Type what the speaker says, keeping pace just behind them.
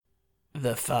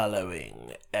The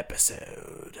following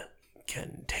episode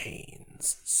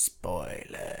contains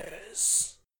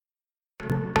spoilers.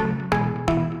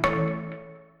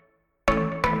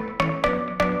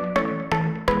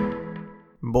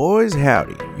 Boys,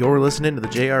 howdy. You're listening to the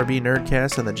JRB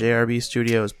Nerdcast on the JRB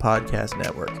Studios Podcast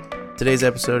Network. Today's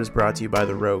episode is brought to you by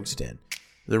The Rogues Den.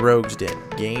 The Rogues Den,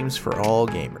 games for all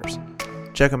gamers.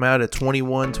 Check them out at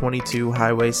 2122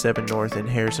 Highway 7 North in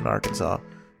Harrison, Arkansas,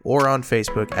 or on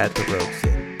Facebook at The Rogues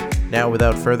Den. Now,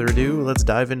 without further ado, let's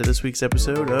dive into this week's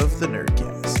episode of the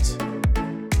Nerdcast.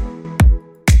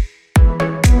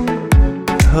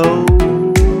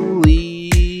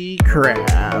 Holy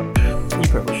crap. You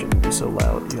probably shouldn't be so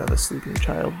loud. You have a sleeping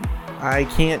child. I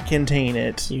can't contain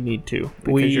it. You need to,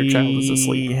 because your child is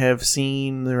asleep. We have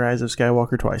seen The Rise of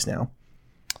Skywalker twice now.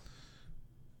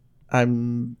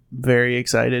 I'm very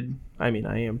excited. I mean,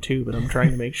 I am too, but I'm trying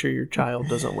to make sure your child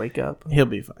doesn't wake up. He'll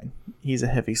be fine. He's a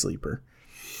heavy sleeper.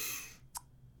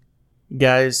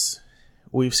 Guys,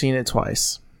 we've seen it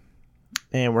twice.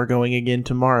 And we're going again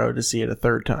tomorrow to see it a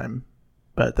third time.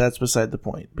 But that's beside the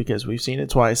point, because we've seen it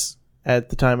twice at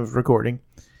the time of recording.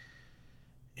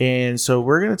 And so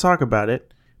we're going to talk about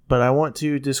it, but I want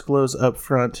to disclose up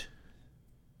front,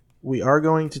 we are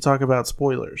going to talk about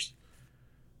spoilers.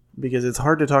 Because it's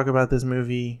hard to talk about this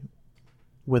movie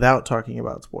without talking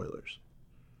about spoilers.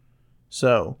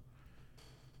 So,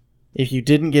 if you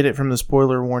didn't get it from the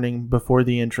spoiler warning before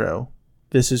the intro,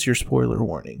 this is your spoiler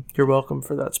warning. You're welcome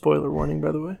for that spoiler warning,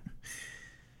 by the way.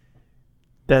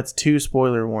 That's 2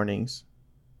 spoiler warnings.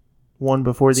 One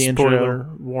before the intro. Spoiler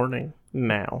warning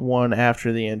now. One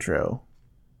after the intro.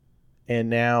 And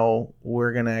now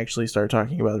we're going to actually start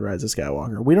talking about The Rise of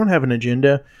Skywalker. We don't have an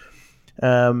agenda.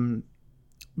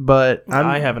 But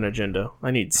I have an agenda. I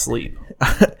need sleep.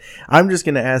 I'm just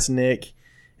going to ask Nick,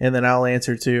 and then I'll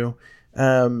answer too.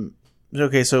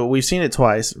 Okay, so we've seen it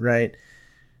twice, right?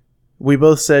 We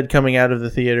both said coming out of the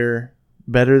theater,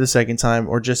 better the second time,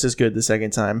 or just as good the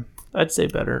second time. I'd say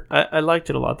better. I liked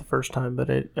it a lot the first time, but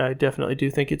I definitely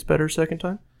do think it's better second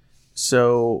time.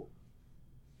 So,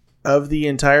 of the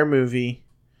entire movie,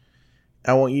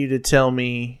 I want you to tell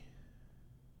me,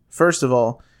 first of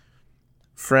all,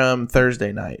 from Thursday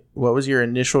night, what was your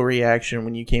initial reaction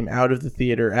when you came out of the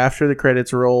theater after the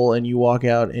credits roll and you walk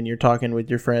out and you're talking with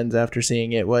your friends after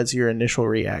seeing it? What's your initial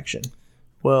reaction?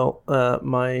 Well,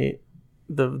 the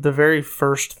very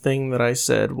first thing that I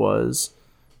said was,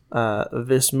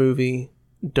 this movie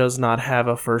does not have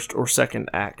a first or second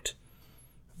act.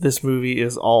 This movie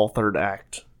is all third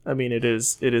act. I mean, it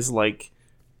is like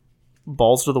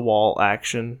balls to the wall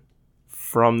action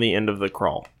from the end of the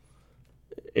crawl.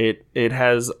 It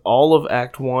has all of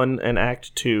Act 1 and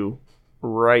Act 2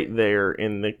 right there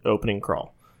in the opening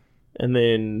crawl. And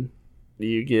then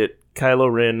you get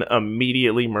Kylo Ren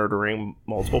immediately murdering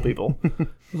multiple people.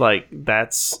 Like,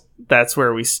 that's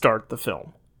where we start the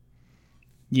film.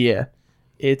 Yeah.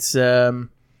 It's, I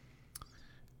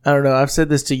don't know, I've said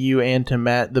this to you and to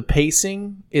Matt. The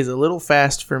pacing is a little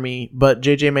fast for me, but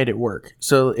JJ made it work.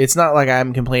 So it's not like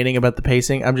I'm complaining about the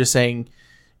pacing. I'm just saying,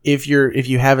 if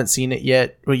you haven't seen it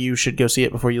yet, well, you should go see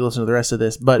it before you listen to the rest of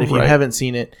this. But if you haven't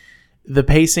seen it, the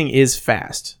pacing is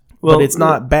fast. Well, but it's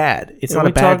not bad. It's not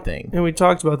a bad thing. And we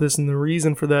talked about this, and the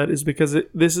reason for that is because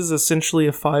this is essentially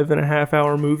a 5.5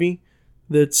 hour movie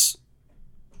that's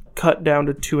cut down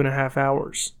to 2.5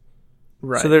 hours.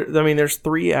 Right. So there's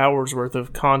 3 hours worth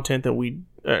of content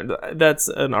that that's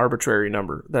an arbitrary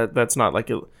number. That's not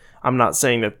like I'm not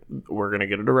saying that we're going to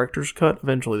get a director's cut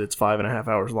eventually that's 5.5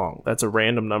 hours long. That's a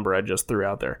random number I just threw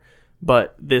out there.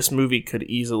 But this movie could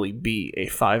easily be a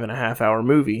 5.5 hour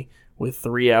movie with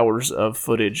 3 hours of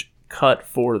footage cut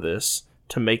for this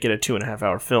to make it a 2.5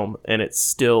 hour film. And it's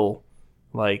still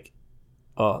like,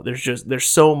 there's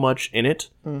so much in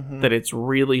it that it's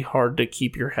really hard to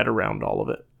keep your head around all of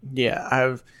it.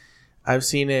 Yeah, I've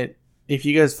seen it. If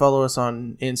you guys follow us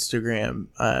on Instagram,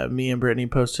 me and Brittany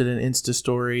posted an Insta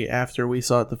story after we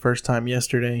saw it the first time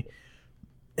yesterday.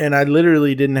 And I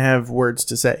literally didn't have words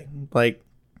to say. Like,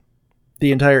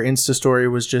 the entire Insta story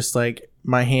was just like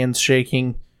my hands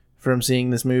shaking from seeing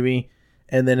this movie.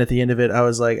 And then at the end of it, I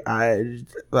was like,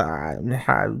 that's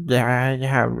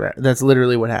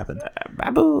literally what happened.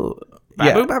 Babu.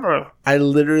 I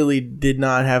literally did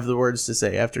not have the words to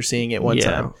say after seeing it one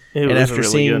time. And after really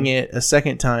seeing it a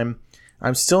second time,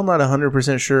 I'm still not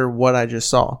 100% sure what I just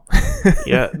saw.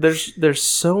 Yeah, there's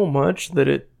so much that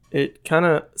it kind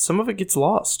of, some of it gets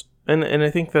lost. And I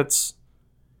think that's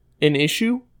an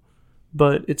issue,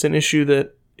 but it's an issue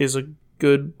that is a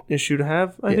good issue to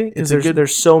have, I think.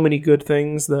 There's so many good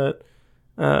things that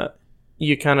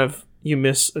you kind of you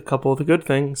miss a couple of the good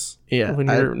things. Yeah, when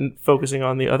you're focusing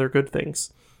on the other good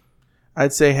things.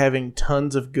 I'd say having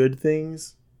tons of good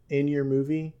things in your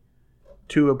movie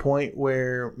to a point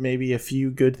where maybe a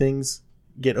few good things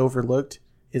get overlooked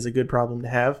is a good problem to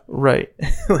have. Right.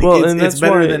 Like, well, and that's it's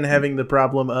better why, than having the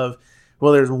problem of,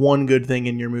 well, there's one good thing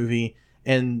in your movie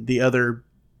and the other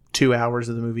 2 hours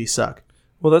of the movie suck.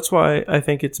 Well, that's why I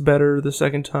think it's better the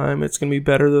second time. It's going to be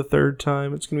better the third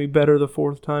time. It's going to be better the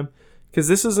fourth time. Because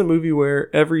this is a movie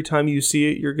where every time you see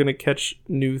it, you're going to catch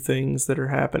new things that are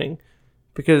happening.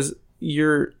 Because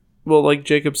like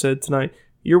Jacob said tonight,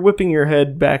 you're whipping your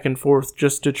head back and forth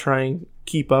just to try and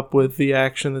keep up with the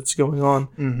action that's going on.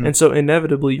 Mm-hmm. And so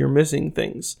inevitably you're missing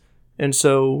things. And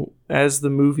so as the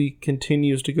movie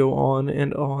continues to go on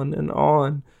and on and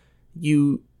on,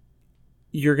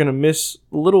 you're going to miss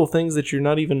little things that you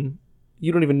don't even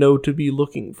know to be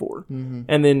looking for. Mm-hmm.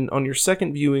 And then on your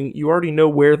second viewing, you already know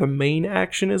where the main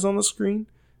action is on the screen.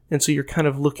 And so you're kind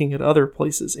of looking at other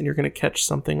places and you're going to catch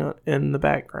something in the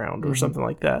background or mm-hmm. something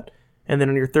like that. And then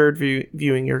on your third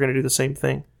viewing, you're going to do the same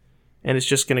thing. And it's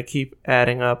just going to keep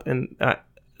adding up. And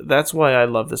that's why I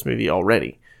love this movie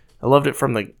already. I loved it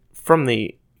from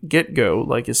the get-go.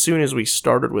 Like, as soon as we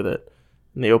started with it,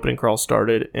 and the opening crawl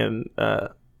started, and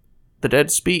The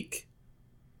Dead Speak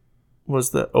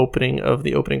was the opening of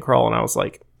the opening crawl, and I was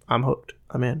like, I'm hooked.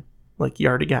 I'm in. Like, you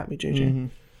already got me, JJ. Mm-hmm.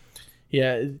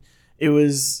 Yeah, it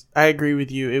was, I agree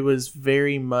with you. It was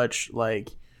very much like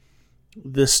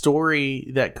the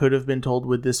story that could have been told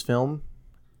with this film.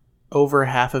 Over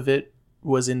half of it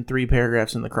was in 3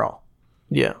 paragraphs in the crawl.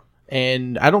 Yeah.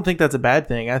 And I don't think that's a bad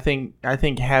thing. I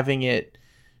think having it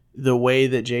the way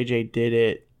that JJ did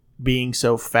it, being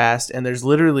so fast, and there's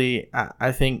literally,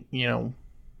 I think,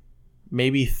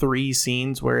 maybe 3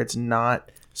 scenes where it's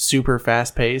not super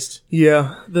fast paced.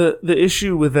 Yeah. The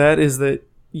issue with that is that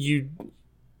you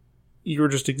were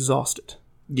just exhausted.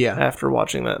 Yeah. After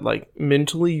watching that, like,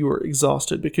 mentally you were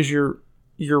exhausted because you're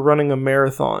running a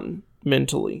marathon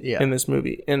mentally in this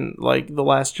movie. And like The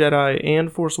Last Jedi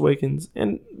and Force Awakens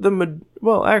and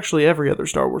actually every other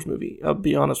Star Wars movie, I'll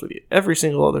be honest with you, every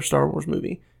single other Star Wars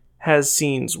movie has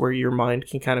scenes where your mind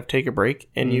can kind of take a break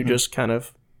and mm-hmm. you just kind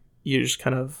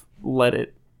of let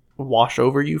it wash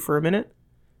over you for a minute.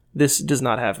 This does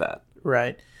not have that.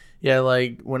 Right. Yeah,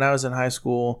 like when I was in high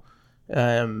school,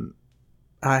 I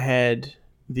had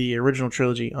the original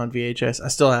trilogy on VHS. I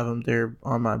still have them. They're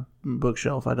on my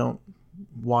bookshelf. I don't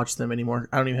watch them anymore.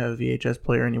 I don't even have a VHS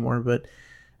player anymore, but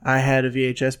I had a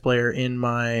VHS player in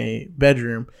my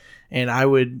bedroom, and I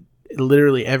would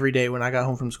literally every day when I got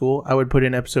home from school, I would put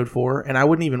in episode 4, and I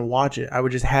wouldn't even watch it. I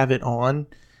would just have it on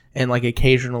and like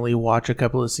occasionally watch a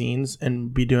couple of scenes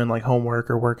and be doing like homework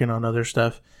or working on other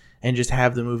stuff and just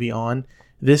have the movie on.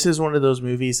 This is one of those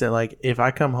movies that, like, if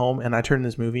I come home and I turn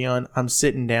this movie on, I'm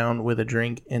sitting down with a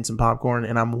drink and some popcorn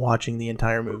and I'm watching the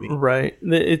entire movie. Right.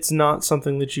 It's not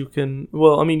something that you can...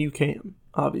 Well, I mean, you can,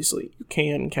 obviously. You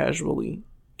can casually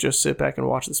just sit back and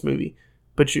watch this movie.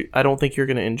 But I don't think you're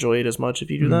going to enjoy it as much if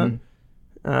you do mm-hmm.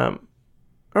 that.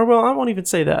 I won't even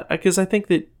say that. Because I think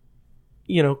that,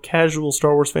 casual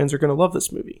Star Wars fans are going to love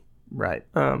this movie. Right.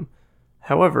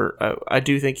 However, I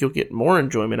do think you'll get more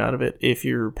enjoyment out of it if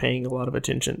you're paying a lot of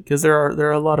attention, because there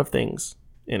are a lot of things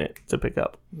in it to pick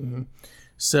up. Mm-hmm.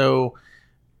 So,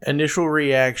 initial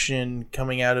reaction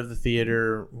coming out of the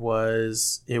theater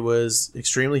was it was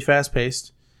extremely fast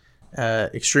paced,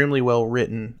 extremely well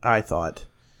written. I thought,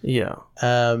 yeah,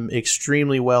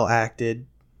 extremely well acted.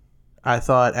 I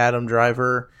thought Adam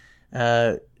Driver.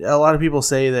 A lot of people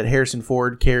say that Harrison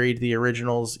Ford carried the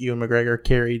originals, Ewan McGregor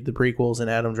carried the prequels, and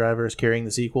Adam Driver is carrying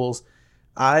the sequels.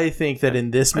 I think that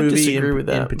in this movie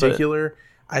in particular,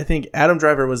 I think Adam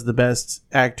Driver was the best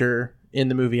actor in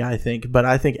the movie, but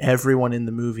I think everyone in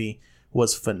the movie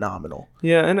was phenomenal.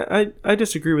 Yeah, and I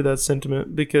disagree with that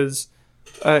sentiment, because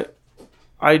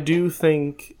I do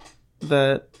think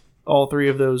that all 3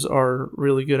 of those are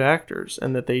really good actors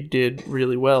and that they did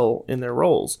really well in their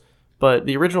roles. But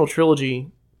the original trilogy,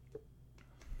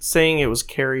 saying it was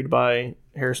carried by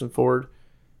Harrison Ford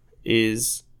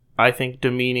is, I think,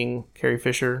 demeaning Carrie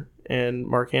Fisher and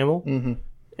Mark Hamill mm-hmm.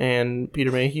 and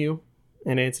Peter Mayhew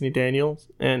and Anthony Daniels.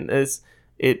 And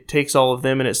it takes all of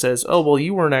them and it says, oh, well,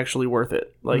 you weren't actually worth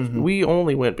it. Like, mm-hmm. we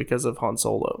only went because of Han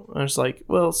Solo. And it's like,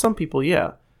 well, some people,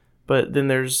 yeah. But then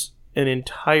there's an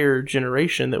entire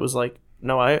generation that was like,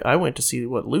 no, I went to see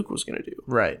what Luke was going to do.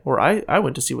 Right. Or I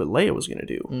went to see what Leia was going to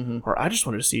do. Mm-hmm. Or I just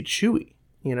wanted to see Chewie,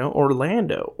 or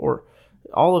Lando, or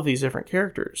all of these different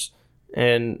characters.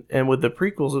 And with the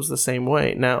prequels, it was the same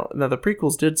way. Now the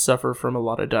prequels did suffer from a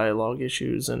lot of dialogue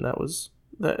issues, and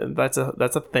that's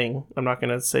a thing. I'm not going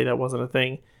to say that wasn't a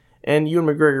thing. And Ewan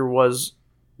McGregor was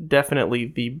definitely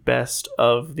the best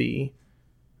of the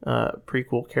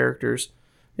prequel characters.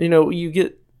 You know, you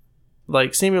get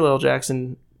like Samuel L.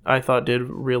 Jackson, I thought did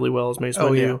really well as Mace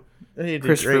Windu. He did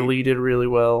Christopher great. Lee did really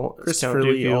well. As Christopher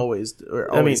Count Lee Dooku.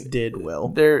 always did well.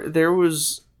 There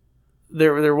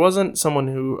wasn't someone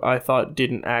who I thought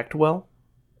didn't act well.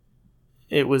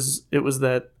 It was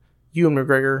that Ewan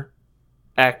McGregor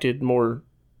acted more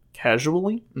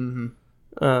casually.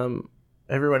 Mm-hmm.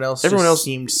 Everyone else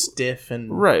seemed stiff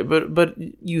and right. But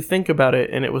you think about it,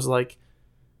 and it was like,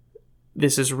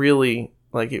 this is really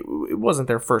like it wasn't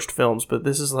their first films, but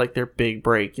this is like their big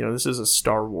break. You know, this is a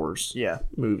Star Wars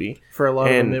movie for a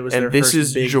lot of them. It was their this first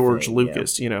is big George thing,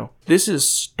 Lucas. You know, this is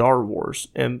Star Wars,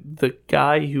 and the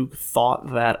guy who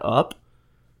thought that up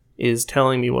is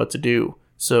telling me what to do.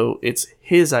 So it's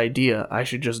his idea. I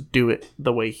should just do it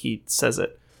the way he says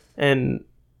it. And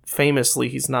famously,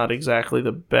 he's not exactly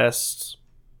the best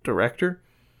director,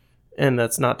 and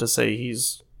that's not to say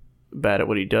he's bad at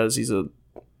what he does. He's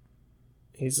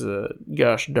a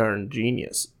gosh darn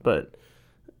genius, but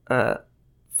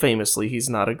famously he's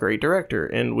not a great director.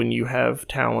 And when you have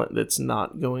talent that's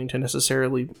not going to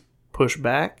necessarily push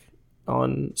back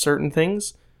on certain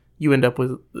things, you end up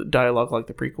with dialogue like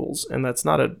the prequels. And that's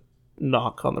not a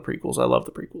knock on the prequels. I love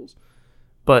the prequels.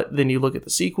 But then you look at the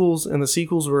sequels, and the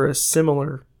sequels were a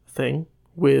similar thing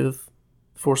with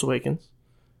Force Awakens.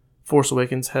 Force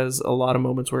Awakens has a lot of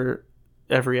moments where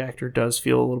every actor does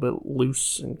feel a little bit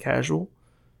loose and casual.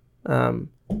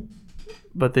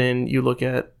 But then you look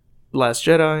at Last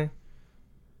Jedi.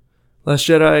 Last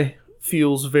Jedi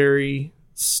feels very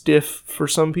stiff for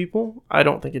some people. I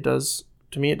don't think it does.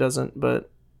 To me, it doesn't.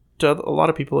 But to a lot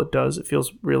of people, it does. It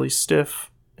feels really stiff,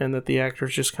 and that the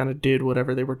actors just kind of did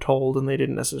whatever they were told, and they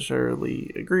didn't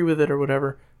necessarily agree with it or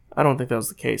whatever. I don't think that was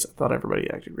the case. I thought everybody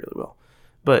acted really well.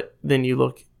 But then you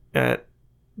look at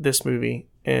this movie,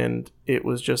 and it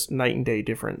was just night and day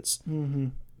difference. Mm-hmm.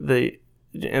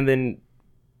 And then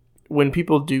when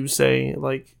people do say,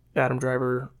 like, Adam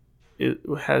Driver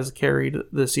has carried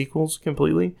the sequels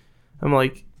completely, I'm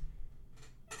like,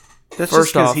 that's first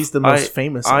just because off, he's the most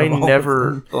famous. I of all never,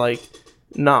 of them. like,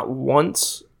 not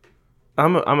once.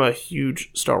 I'm a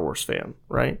huge Star Wars fan,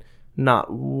 right?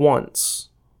 Not once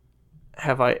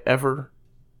have I ever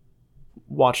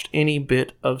watched any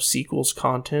bit of sequels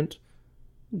content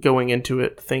going into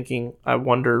it thinking, I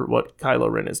wonder what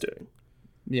Kylo Ren is doing.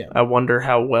 Yeah. I wonder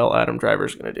how well Adam Driver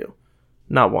is going to do.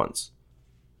 Not once.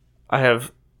 I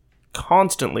have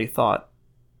constantly thought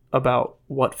about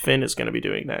what Finn is going to be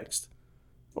doing next,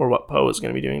 or what Poe is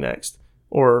going to be doing next,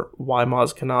 or why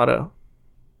Maz Kanata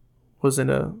was in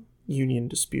a union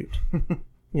dispute.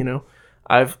 You know,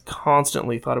 I've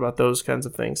constantly thought about those kinds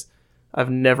of things. I've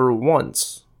never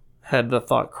once had the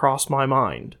thought cross my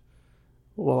mind,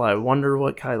 well, I wonder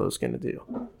what Kylo's going to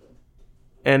do.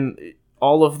 And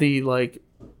all of the, like,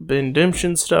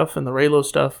 Bendimtion stuff and the Reylo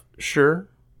stuff, sure.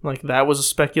 Like, that was a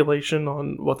speculation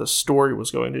on what the story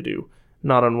was going to do,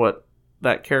 not on what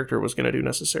that character was going to do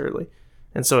necessarily.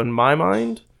 And so in my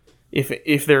mind,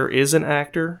 if there is an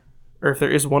actor, or if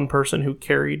there is one person who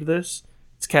carried this,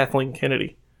 it's Kathleen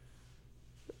Kennedy.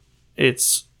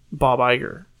 It's Bob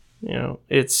Iger. You know,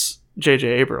 it's J.J.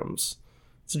 Abrams.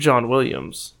 It's John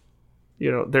Williams.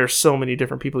 You know, there's so many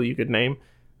different people you could name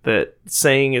that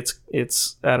saying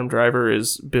it's Adam Driver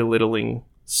is belittling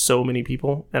so many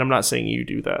people. And I'm not saying you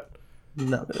do that.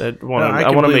 No. I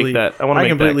want to make that. I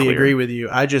completely clear. agree with you.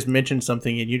 I just mentioned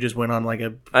something and you just went on like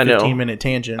a 15-minute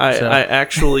tangent. I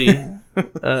actually,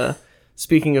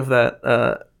 speaking of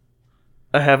that,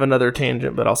 I have another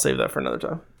tangent, but I'll save that for another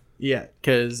time. Yeah,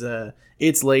 because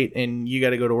it's late and you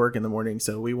got to go to work in the morning,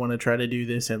 so we want to try to do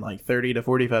this in like 30 to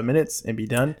 45 minutes and be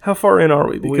done. How far in are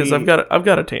we? Because I've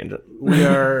got a tangent. We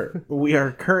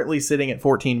are currently sitting at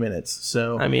 14 minutes.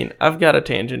 So I mean, I've got a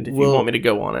tangent if you want me to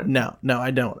go on it. No,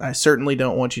 I don't. I certainly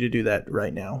don't want you to do that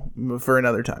right now. For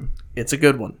another time. It's a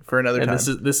good one. For another time.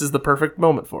 This is the perfect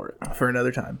moment for it. For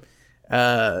another time.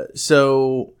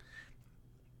 So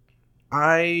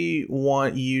I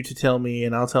want you to tell me,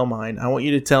 and I'll tell mine. I want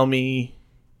you to tell me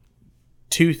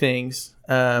two things.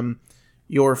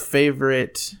 Your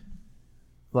favorite,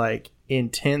 like,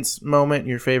 intense moment,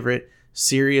 your favorite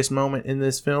serious moment in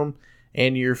this film,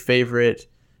 and your favorite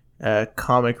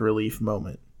comic relief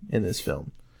moment in this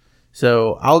film.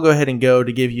 So I'll go ahead and go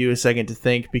to give you a second to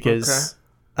think, because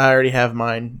I already have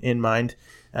mine in mind.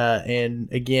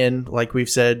 And again, like we've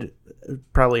said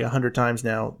probably 100 times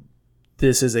now,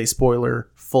 this is a spoiler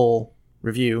full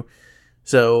review.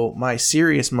 So my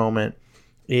serious moment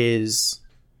is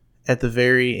at the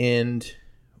very end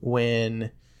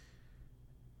when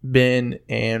Ben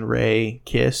and Rey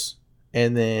kiss,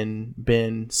 and then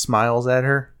Ben smiles at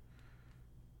her,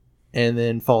 and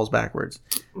then falls backwards.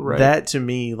 Right. That to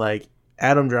me, like,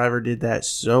 Adam Driver did that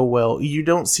so well. You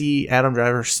don't see Adam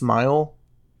Driver smile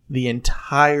the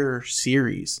entire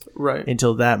series Right.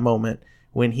 until that moment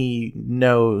when he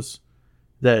knows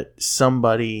that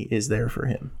somebody is there for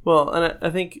him. Well, and I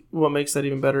think what makes that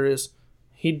even better is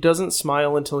he doesn't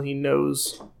smile until he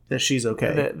knows That she's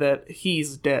okay. that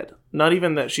he's dead. Not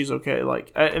even that she's okay.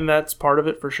 Like, and that's part of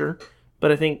it for sure.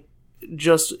 But I think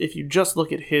just if you just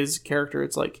look at his character,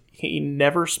 it's like he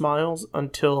never smiles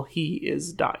until he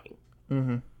is dying,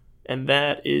 Mm-hmm. and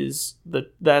that's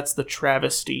the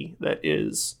travesty that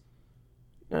is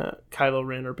Kylo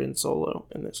Ren or Ben Solo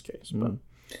in this case. But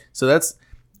So that's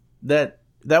that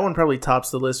one probably tops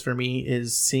the list for me,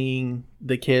 is seeing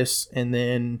the kiss and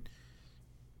then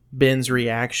Ben's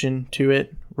reaction to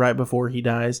it right before he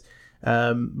dies.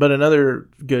 But another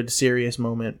good serious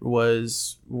moment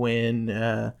was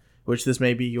when, which this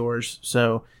may be yours,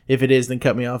 so if it is, then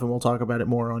cut me off and we'll talk about it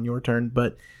more on your turn.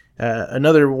 But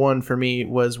another one for me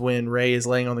was when Rey is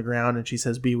laying on the ground and she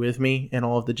says, "Be with me," and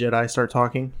all of the Jedi start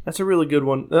talking. that's a really good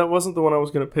one. That wasn't the one I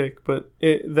was going to pick, but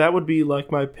that would be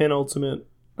like my penultimate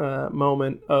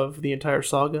moment of the entire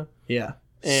saga. Yeah.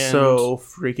 And so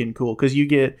freaking cool, because you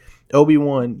get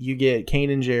Obi-Wan, you get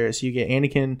Kanan Jarrus, you get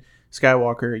Anakin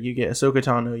Skywalker, you get Ahsoka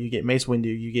Tano, you get Mace Windu,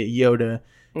 you get Yoda,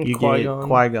 And you Qui-Gon. get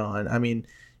Qui-Gon. I mean,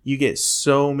 you get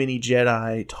so many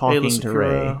Jedi talking Aayla to Secura.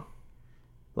 Rey.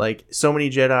 Like, so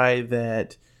many Jedi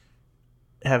that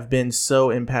have been so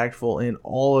impactful in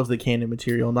all of the canon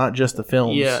material, not just the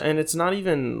films. Yeah, and it's not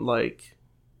even like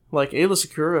Aayla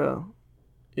Secura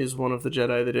is one of the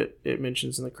Jedi that it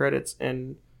mentions in the credits,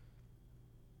 and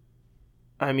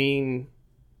I mean,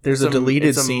 There's a deleted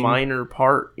it's scene. a minor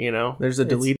part, you know. There's a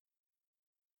deleted.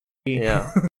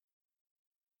 Yeah.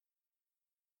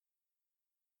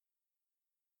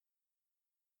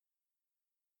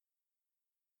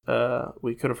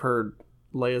 We could have heard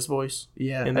Leia's voice,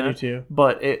 Yeah, in I do that. too.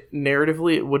 but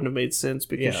narratively it wouldn't have made sense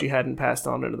because Yeah. she hadn't passed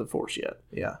on into the Force yet,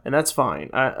 Yeah. and that's fine.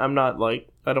 I'm not like,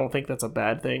 I don't think that's a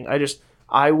bad thing.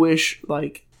 I wish,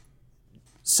 like,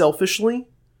 selfishly,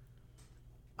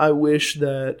 I wish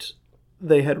that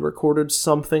they had recorded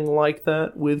something like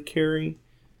that with Carrie,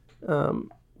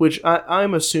 which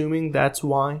I'm assuming that's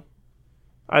why.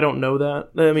 I don't know that.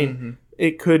 I mean,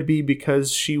 it could be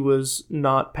because she was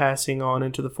not passing on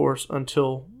into the Force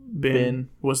until Ben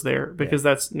was there, because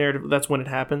that's narrative. That's when it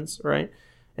happens, right?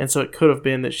 And so it could have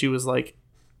been that she was like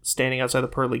standing outside the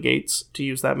pearly gates, to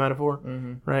use that metaphor,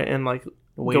 right? And like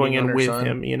Waiting going on in her with son.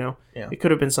 him, you know. Yeah. It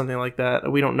could have been something like that.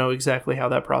 We don't know exactly how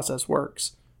that process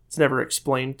works. It's never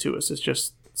explained to us. It's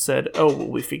just said, "Oh, well,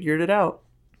 we figured it out.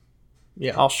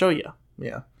 Yeah. I'll show you."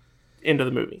 Yeah. Into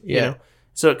the movie, you Yeah. know.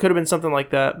 So it could have been something like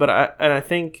that, but I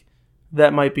think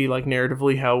that might be like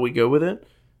narratively how we go with it.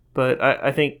 But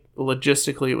I think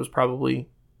logistically it was probably,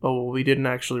 oh, well, we didn't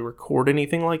actually record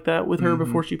anything like that with her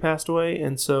before she passed away,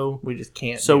 and so We just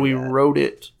can't. so do we that. wrote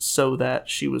it so that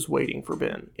she was waiting for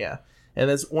Ben. Yeah, and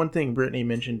that's one thing Brittany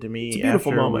mentioned to me. It's a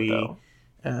beautiful after moment, we, though.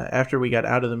 After we got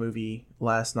out of the movie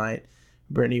last night,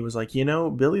 Brittany was like,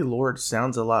 Billy Lord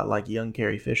sounds a lot like young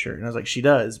Carrie Fisher. And I was like, she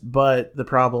does. But the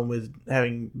problem with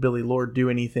having Billy Lord do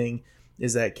anything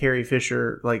is that Carrie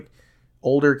Fisher, like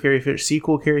older Carrie Fisher,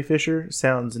 sequel Carrie Fisher,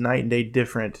 sounds night and day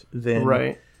different than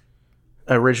Right.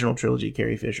 original trilogy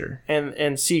Carrie Fisher.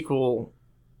 And sequel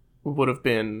would have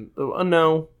been,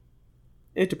 no,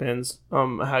 it depends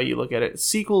how you look at it.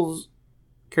 Sequels,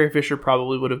 Carrie Fisher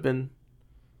probably would have been,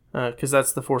 because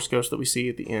that's the Force Ghost that we see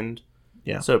at the end.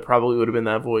 Yeah. So it probably would have been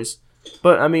that voice.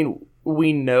 But I mean,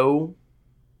 we know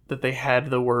that they had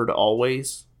the word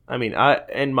always. I mean,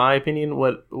 in my opinion,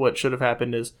 what should have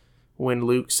happened is when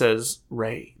Luke says,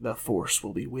 "Rey, the Force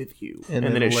will be with you," and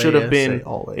then it should have Leia been, say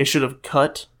always. it should have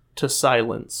cut to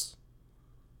silence,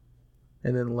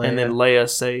 And then Leia, and then Leia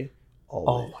say, always.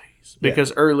 "Always,"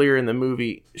 because earlier in the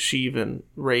movie,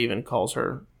 Rey even calls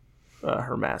her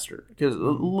her master, because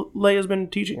Leia's been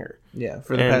teaching her. Yeah,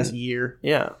 for the And- past year.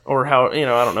 Yeah, or how, I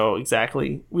don't know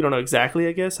exactly. We don't know exactly,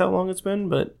 I guess, how long it's been,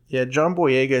 but Yeah, John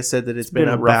Boyega said that it's been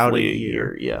about roughly a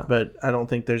year. Yeah, But I don't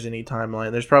think there's any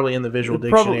timeline. There's probably in the visual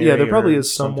There dictionary. there probably or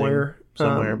is somewhere,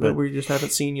 somewhere, that but we just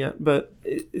haven't seen yet. But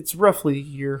it's roughly a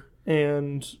year,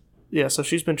 and yeah, so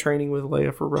she's been training with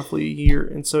Leia for roughly a year,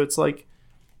 and so it's like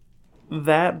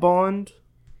that bond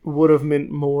would have meant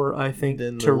more, I think,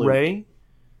 Than the to Luke. Rey,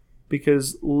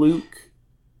 because Luke,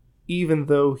 even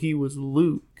though he was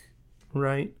Luke,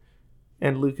 right,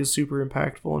 and Luke is super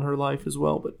impactful in her life as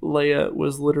well, but Leia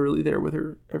was literally there with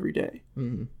her every day.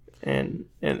 Mhm.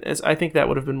 I think that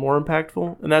would have been more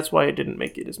impactful, and that's why it didn't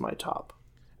make it as my top.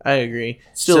 I agree.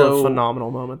 Still a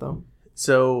phenomenal moment, though.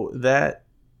 So that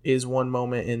is one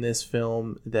moment in this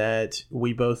film that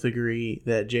we both agree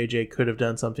that JJ could have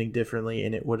done something differently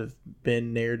and it would have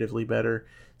been narratively better.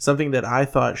 Something that I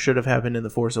thought should have happened in The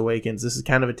Force Awakens. This is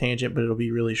kind of a tangent, but it'll be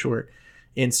really short.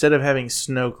 Instead of having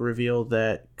Snoke reveal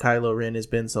that Kylo Ren is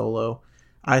Ben Solo,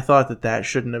 I thought that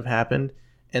shouldn't have happened.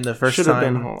 And the first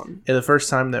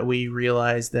time that we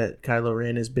realized that Kylo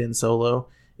Ren is Ben Solo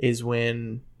is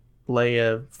when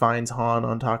Leia finds Han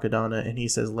on Takodana and he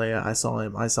says, "Leia, I saw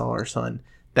him. I saw our son."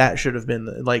 That should have been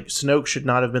Snoke should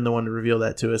not have been the one to reveal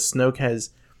that to us. Snoke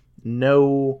has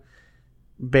no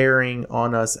bearing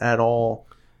on us at all,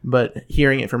 but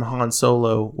hearing it from Han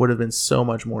Solo would have been so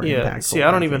much more impactful. See,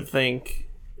 I don't even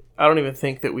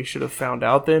think that we should have found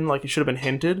out then. Like, it should have been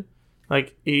hinted.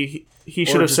 Like, he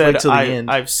should have said,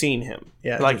 I've seen him.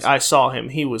 Yeah, I saw him.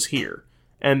 He was here.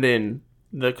 And then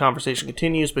the conversation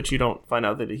continues, but you don't find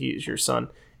out that he is your son.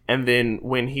 And then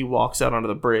when he walks out onto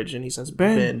the bridge and he says,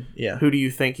 Ben, who do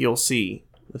you think you'll see?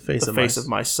 The face of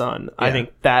my son. Yeah. I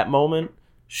think that moment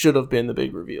should have been the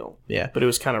big reveal. Yeah. But it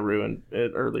was kind of ruined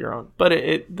earlier on. But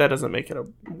that doesn't make it a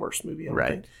worse movie, I don't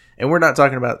think. And we're not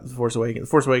talking about The Force Awakens.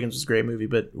 The Force Awakens was a great movie,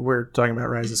 but we're talking about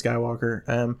Rise of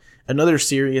Skywalker. Another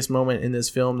serious moment in this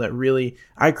film that really...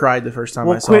 I cried the first time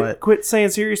I saw it. Quit saying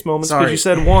serious moments because you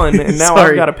said one, and now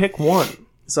I've got to pick one.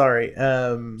 Sorry.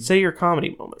 Say your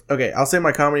comedy moment. Okay, I'll say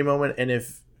my comedy moment, and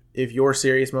if your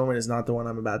serious moment is not the one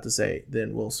I'm about to say,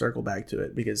 then we'll circle back to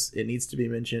it because it needs to be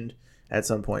mentioned at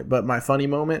some point. But my funny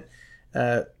moment,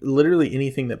 literally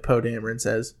anything that Poe Dameron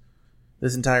says,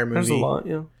 this entire movie. There's a lot,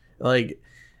 yeah. Like,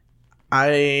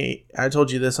 I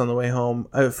told you this on the way home.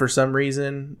 For some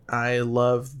reason, I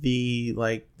love the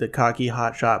cocky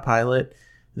hotshot pilot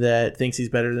that thinks he's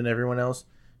better than everyone else.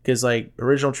 Because,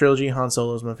 original trilogy, Han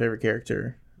Solo is my favorite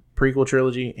character. Prequel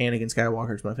trilogy, Anakin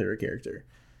Skywalker is my favorite character.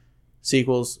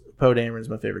 Sequels, Poe Dameron is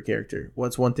my favorite character.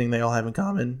 What's one thing they all have in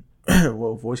common?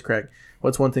 Whoa, voice crack.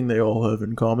 What's one thing they all have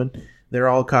in common? They're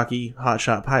all cocky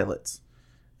hotshot pilots.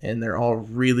 And they're all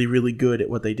really, really good at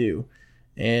what they do.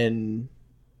 And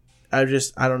I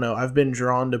don't know. I've been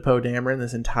drawn to Poe Dameron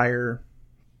this entire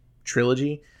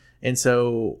trilogy. And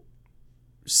so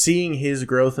seeing his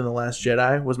growth in The Last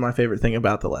Jedi was my favorite thing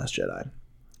about The Last Jedi.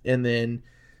 And then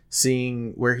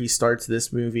seeing where he starts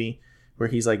this movie, where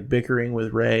he's bickering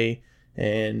with Rey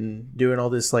and doing all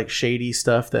this shady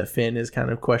stuff that Finn is kind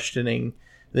of questioning.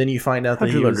 Then you find out that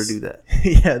he learn to do that?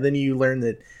 Yeah, then you learn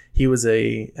that he was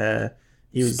a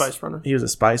spice runner. He was a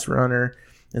spice runner,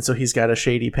 and so he's got a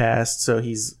shady past. So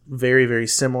he's very, very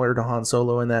similar to Han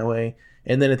Solo in that way.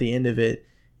 And then at the end of it,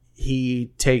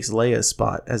 he takes Leia's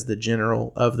spot as the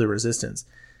general of the Resistance.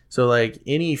 So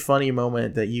any funny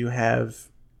moment that you have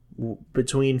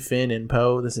between Finn and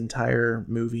Poe, this entire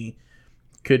movie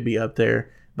could be up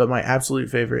there. But my absolute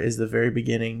favorite is the very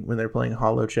beginning when they're playing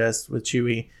Hollow Chess with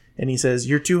Chewie. And he says,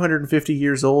 "You're 250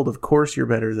 years old. Of course you're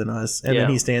better than us." And then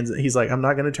he's like, "I'm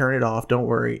not going to turn it off. Don't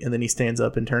worry." And then he stands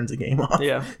up and turns the game off.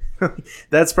 Yeah.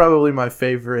 That's probably my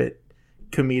favorite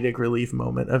comedic relief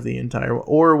moment of the entire...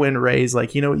 Or when Rey's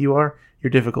like, "You know what you are?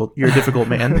 You're difficult. You're a difficult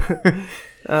man."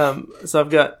 So I've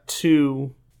got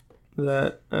two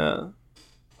that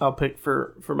I'll pick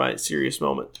for my serious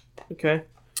moment. Okay?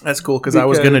 That's cool, because I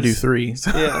was going to do three.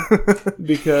 So. Yeah.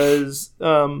 Because...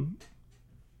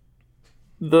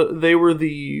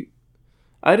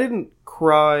 I didn't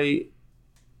cry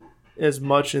as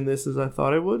much in this as I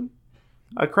thought I would.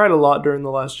 I cried a lot during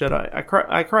The Last Jedi.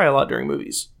 I cry a lot during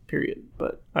movies, period.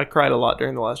 But I cried a lot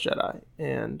during The Last Jedi.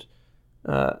 And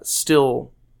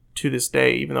still, to this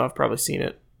day, even though I've probably seen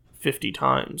it 50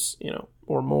 times,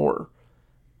 or more,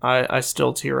 I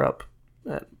still tear up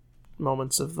at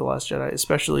moments of The Last Jedi.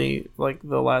 Especially,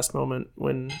 the last moment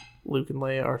when Luke and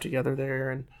Leia are together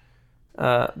there. And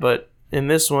but... in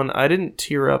this one, I didn't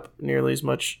tear up nearly as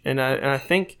much, and I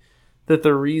think that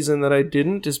the reason that I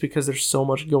didn't is because there's so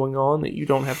much going on that you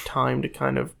don't have time to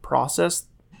kind of process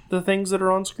the things that are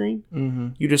on screen. Mm-hmm.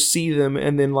 You just see them,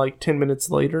 and then 10 minutes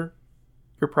later,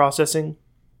 you're processing,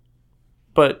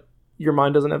 but your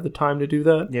mind doesn't have the time to do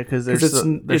that. Yeah, because there's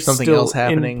something else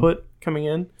happening. Input coming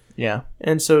in. Yeah,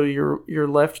 and so you're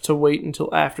left to wait until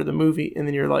after the movie, and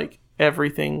then you're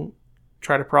everything,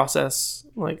 try to process.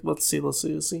 Let's see.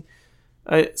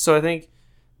 So I think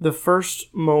the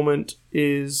first moment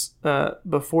is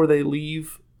before they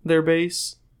leave their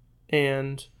base,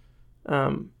 and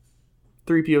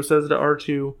 3PO says to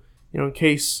R2, in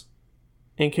case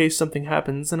something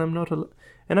happens and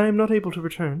I am not able to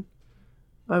return,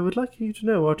 I would like you to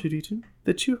know, R2-D2,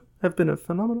 that you have been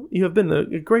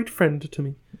a great friend to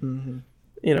me. Mm-hmm.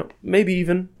 You know, maybe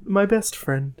even my best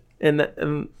friend.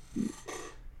 And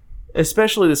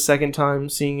especially the second time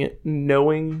seeing it,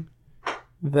 knowing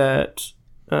what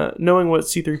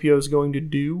C-3PO is going to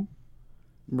do,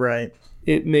 Right.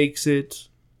 it makes it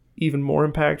even more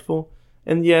impactful.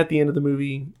 And yeah, at the end of the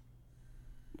movie,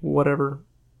 near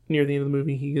the end of the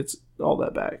movie, he gets all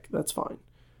that back. That's fine.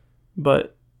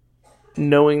 But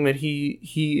knowing that he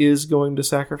is going to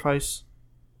sacrifice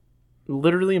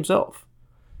literally himself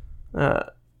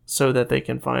so that they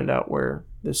can find out where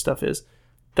this stuff is,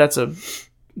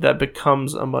 that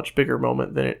becomes a much bigger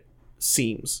moment than it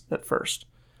seems at first.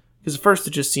 Because at first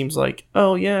it just seems like,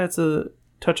 oh yeah, it's a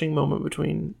touching moment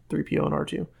between 3PO and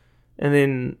R2. And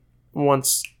then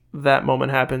once that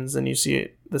moment happens and you see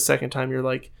it the second time, you're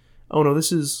like, oh no,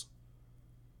 this is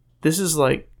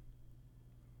like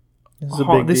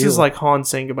this is like Han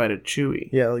saying goodbye to Chewie.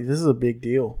 Yeah, like this is a big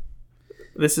deal.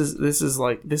 This is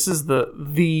the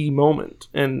moment.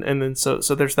 And then so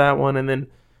there's that one, and then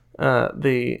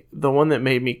the one that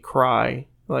made me cry,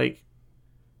 like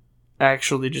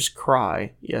actually just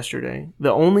cry yesterday.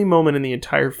 The only moment in the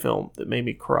entire film that made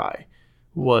me cry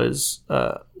was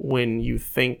when you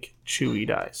think Chewie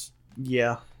dies.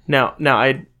 Yeah. Now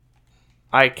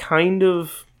I kind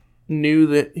of knew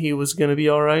that he was going to be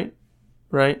all right?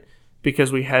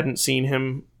 Because we hadn't seen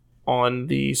him on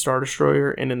the Star Destroyer,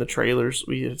 and in the trailers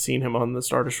we had seen him on the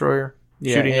Star Destroyer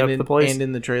shooting up the place. And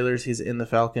in the trailers he's in the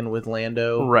Falcon with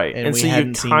Lando. Right. And so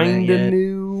you kind of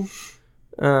knew.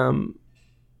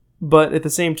 But at the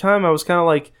same time, I was kind of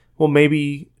like, well,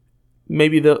 maybe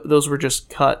those were just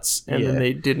cuts, and then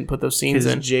they didn't put those scenes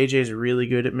in. Because JJ's really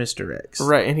good at Mr. X.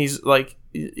 Right, and he's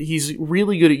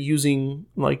really good at using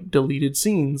like deleted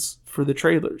scenes for the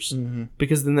trailers,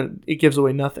 because then it gives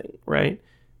away nothing, right?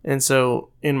 And so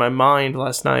in my mind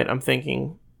last night, I'm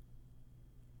thinking,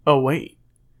 oh wait,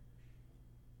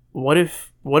 what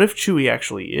if Chewie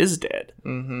actually is dead?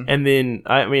 Mm-hmm. And then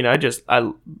I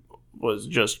was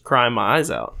just crying my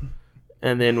eyes out.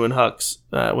 And then when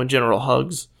General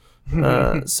Hux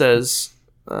says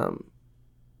that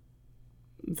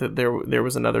there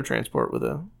was another transport with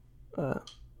a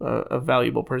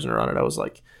valuable prisoner on it, I was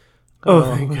like,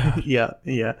 oh thank God. Yeah.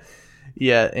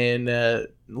 And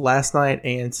last night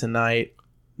and tonight,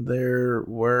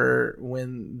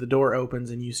 when the door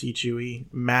opens and you see Chewie,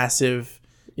 massive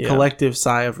collective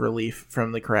sigh of relief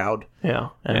from the crowd. Yeah.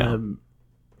 And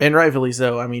rightfully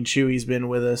so. I mean, Chewie's been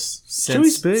with us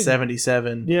since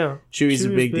 77. Yeah. Chewie's a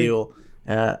big deal.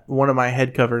 One of my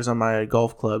head covers on my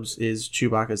golf clubs is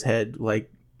Chewbacca's head.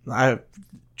 Like,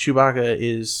 Chewbacca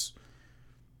is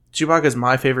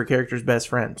my favorite character's best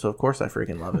friend, so of course I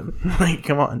freaking love him. Like,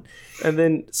 come on. And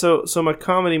then, so my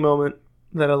comedy moment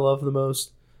that I love the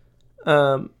most,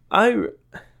 that's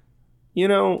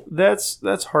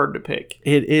hard to pick.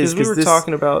 It is, because we were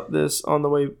talking about this on the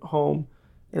way home,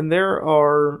 and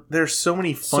there's so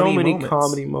many moments.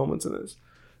 comedy moments in this.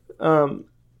 And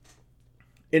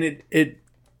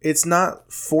it's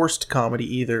not forced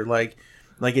comedy either. Like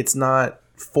it's not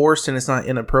forced and it's not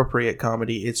inappropriate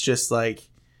comedy. It's just like,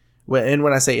 and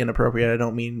when I say inappropriate, I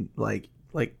don't mean like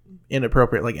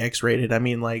inappropriate, like X-rated. I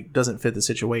mean like doesn't fit the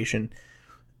situation.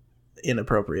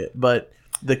 Inappropriate. But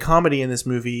the comedy in this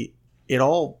movie, it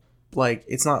all like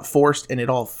it's not forced and it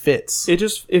all fits.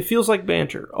 It feels like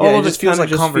banter. All of it feels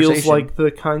like conversation. Feels like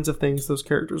the kinds of things those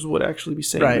characters would actually be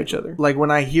saying to each other. Like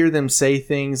when I hear them say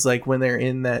things, like when they're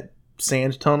in that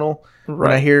sand tunnel,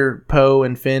 when I hear Poe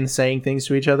and Finn saying things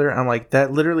to each other, I'm like,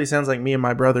 that literally sounds like me and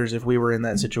my brothers if we were in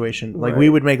that situation. Like we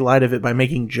would make light of it by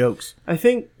making jokes. I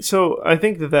think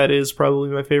that is probably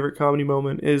my favorite comedy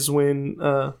moment is when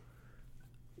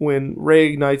Rey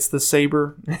ignites the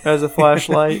saber as a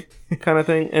flashlight kind of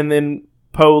thing, and then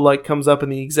Poe like comes up in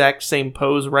the exact same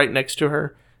pose right next to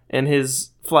her, and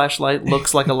his flashlight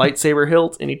looks like a lightsaber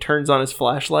hilt, and he turns on his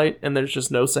flashlight, and there's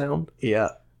just no sound. Yeah,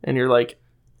 and you're like,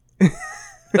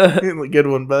 good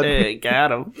one, bud. Hey,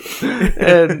 got him.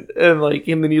 and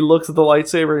then he looks at the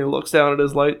lightsaber, and he looks down at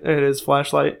his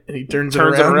flashlight, and he turns it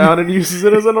around and uses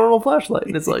it as a normal flashlight.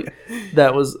 And it's like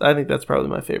I think that's probably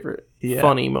my favorite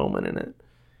funny moment in it.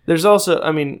 There's also,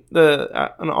 I mean,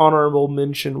 an honorable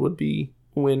mention would be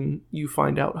when you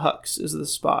find out Hux is the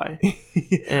spy.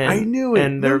 And, I knew it.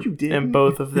 And you didn't. And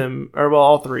both of them,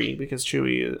 all three, because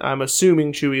I'm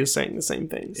assuming Chewie is saying the same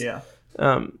things. Yeah.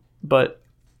 But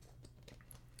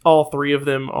all three of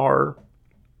them are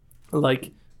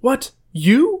like, what?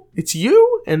 You? It's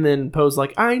you? And then Poe's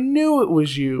like, I knew it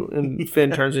was you. And Finn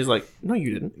turns and he's like, no,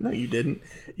 you didn't. No, you didn't.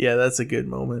 Yeah, that's a good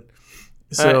moment.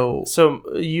 So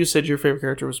you said your favorite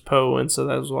character was Poe, and so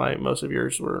that was why most of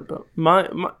yours were Poe.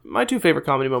 My two favorite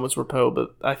comedy moments were Poe,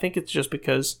 but I think it's just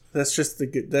because that's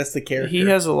the character. He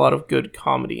has a lot of good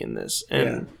comedy in this,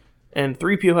 and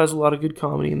 3PO has a lot of good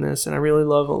comedy in this, and I really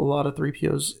love a lot of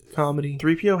 3PO's comedy.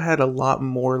 3PO had a lot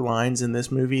more lines in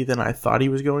this movie than I thought he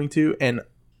was going to, and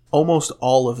almost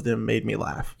all of them made me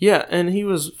laugh. Yeah, and he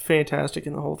was fantastic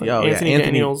in the whole thing. Anthony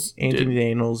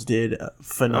Daniels did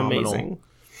phenomenal.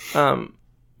 Amazing.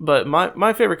 But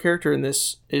my favorite character in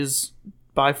this is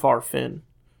by far Finn.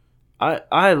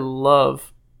 I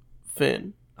love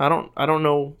Finn. I don't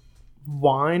know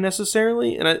why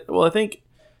necessarily, and I think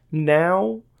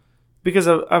now because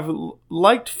I've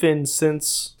liked Finn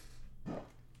since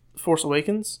Force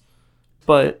Awakens,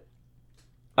 but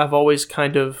I've always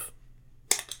kind of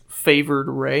favored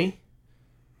Rey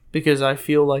because I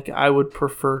feel like I would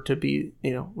prefer to be,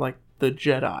 like the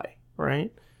Jedi,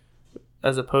 right?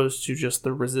 As opposed to just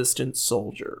the Resistance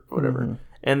soldier or whatever. Mm-hmm.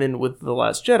 And then with The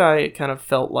Last Jedi, it kind of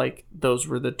felt like those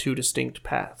were the two distinct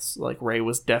paths. Like, Rey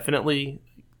was definitely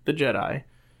the Jedi.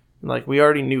 Like, we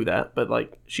already knew that, but,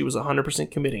 like, she was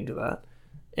 100% committing to that.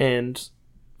 And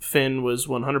Finn was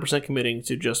 100% committing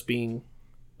to just being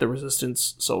the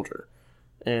Resistance soldier.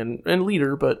 And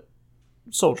leader, but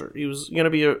soldier. He was going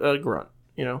to be a grunt,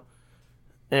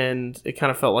 And it kind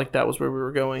of felt like that was where we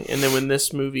were going. And then when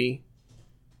this movie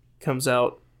comes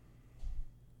out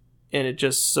and it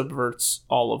just subverts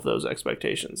all of those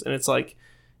expectations, and it's like,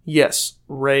 yes,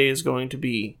 Rey is going to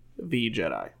be the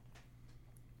Jedi.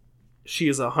 She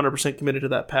is 100% committed to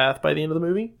that path by the end of the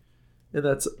movie, and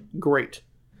that's great.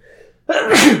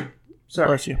 Sorry.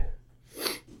 Bless you.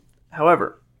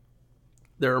 However,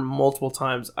 there are multiple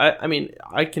times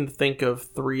I can think of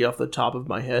 3 off the top of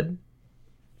my head,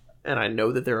 and I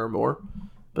know that there are more,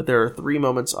 but there are 3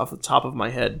 moments off the top of my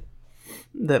head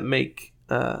that make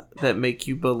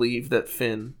you believe that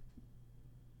Finn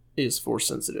is Force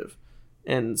sensitive.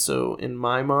 And so in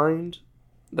my mind,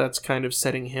 that's kind of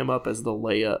setting him up as the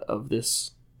Leia of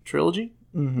this trilogy,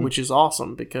 which is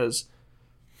awesome because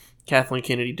Kathleen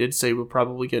Kennedy did say we'll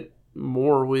probably get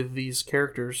more with these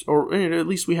characters, or at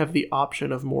least we have the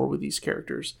option of more with these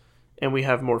characters, and we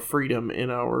have more freedom in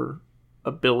our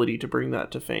ability to bring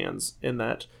that to fans, in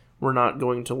that we're not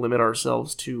going to limit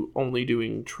ourselves to only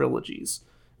doing trilogies.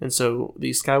 And so the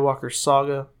Skywalker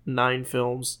saga, 9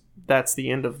 films, that's the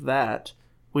end of that.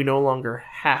 We no longer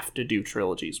have to do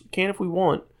trilogies. We can if we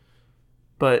want,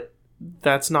 but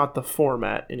that's not the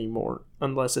format anymore,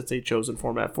 unless it's a chosen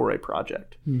format for a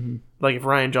project. Mm-hmm. Like if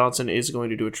Rian Johnson is going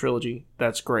to do a trilogy,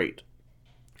 that's great.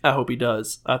 I hope he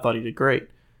does. I thought he did great.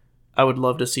 I would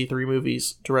love to see 3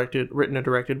 movies written and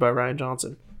directed by Rian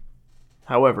Johnson.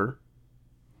 However,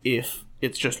 if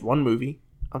it's just 1 movie,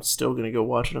 I'm still going to go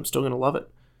watch it. I'm still going to love it.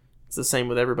 It's the same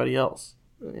with everybody else,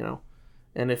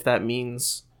 And if that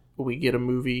means we get a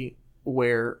movie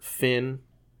where Finn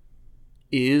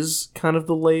is kind of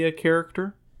the Leia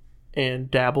character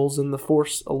and dabbles in the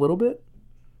Force a little bit,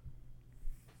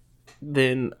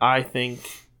 then I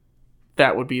think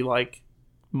that would be like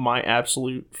my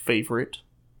absolute favorite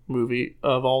movie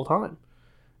of all time.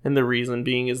 And the reason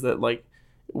being is that, like,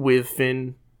 with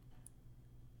Finn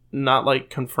not like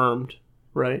confirmed,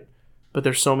 right? But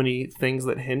there's so many things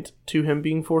that hint to him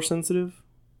being Force sensitive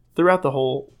throughout the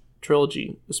whole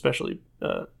trilogy, especially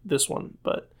this one,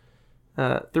 but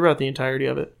throughout the entirety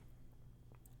of it,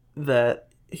 that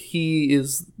he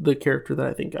is the character that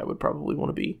I think I would probably want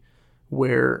to be,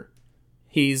 where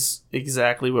he's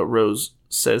exactly what Rose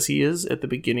says he is at the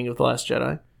beginning of The Last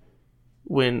Jedi.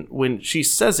 When she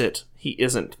says it, he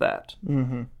isn't that.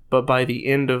 Mm-hmm. But by the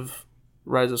end of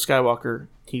Rise of Skywalker,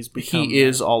 he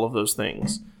is all of those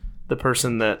things. The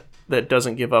person that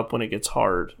doesn't give up when it gets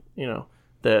hard,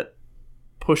 that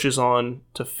pushes on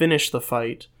to finish the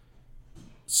fight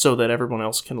so that everyone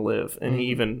else can live. And he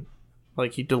even,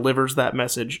 he delivers that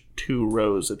message to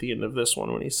Rose at the end of this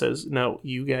one when he says, no,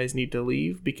 you guys need to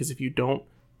leave, because if you don't,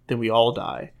 then we all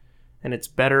die. And it's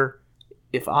better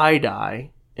if I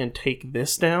die and take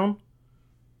this down,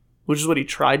 which is what he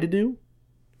tried to do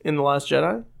in The Last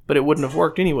Jedi, but it wouldn't have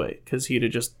worked anyway, because he'd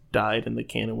have just died and the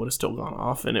cannon would have still gone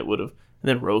off, and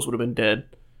then Rose would have been dead.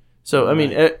 So, right. I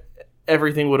mean,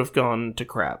 everything would have gone to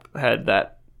crap had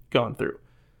that gone through.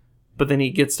 But then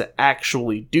he gets to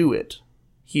actually do it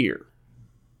here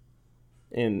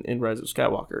in Rise of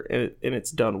Skywalker, and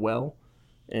it's done well,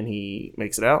 and he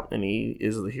makes it out, and he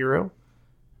is the hero.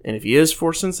 And if he is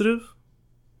Force sensitive,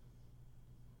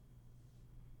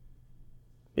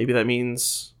 maybe that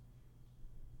means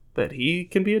that he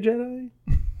can be a Jedi.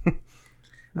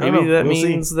 Maybe that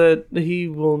means that he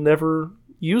will never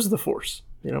use the Force.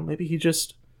 Maybe he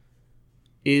just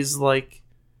is like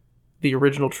the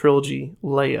original trilogy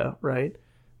Leia, right?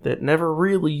 That never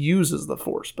really uses the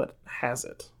Force, but has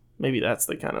it. Maybe that's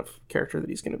the kind of character that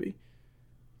he's going to be.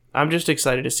 I'm just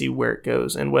excited to see where it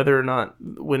goes and whether or not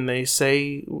when they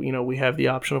say, we have the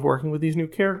option of working with these new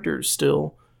characters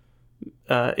still,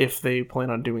 if they plan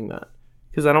on doing that.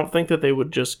 Because I don't think that they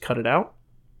would just cut it out.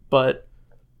 But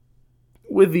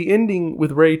with the ending,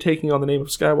 with Rey taking on the name of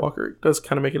Skywalker, it does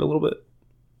kind of make it a little bit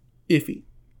iffy.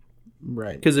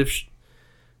 Right. Because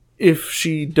if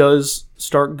she does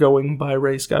start going by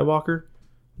Rey Skywalker,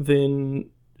 then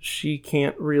she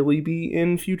can't really be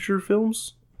in future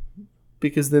films.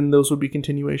 Because then those would be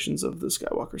continuations of the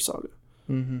Skywalker saga.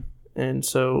 Mm-hmm. And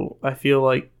so I feel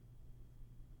like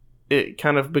it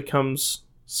kind of becomes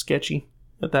sketchy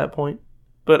at that point.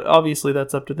 But obviously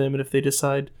that's up to them. And if they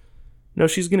decide, no,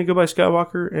 she's going to go by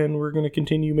Skywalker and we're going to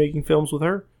continue making films with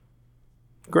her,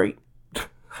 great.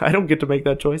 I don't get to make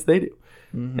that choice. They do.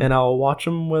 Mm-hmm. And I'll watch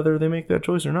them whether they make that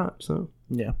choice or not. So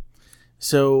yeah.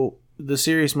 So the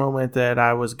serious moment that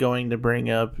I was going to bring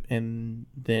up and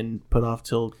then put off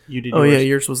till you did. Oh yeah,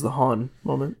 yours was the Han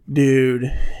moment,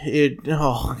 dude.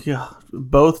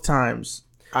 Both times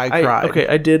I cried. Okay,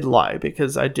 I did lie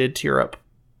because I did tear up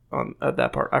at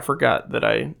that part. I forgot that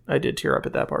I did tear up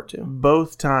at that part too.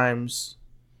 Both times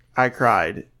I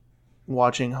cried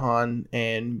watching Han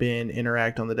and Ben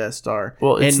interact on the Death Star.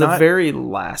 Well, it's the very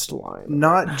last line.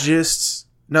 Not just.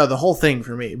 No, the whole thing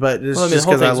for me, but it's just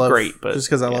because I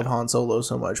love love Han Solo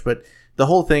so much. But the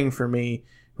whole thing for me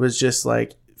was just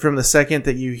like from the second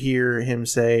that you hear him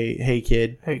say, "Hey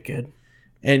kid,"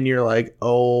 and you're like,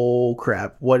 "Oh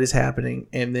crap, what is happening?"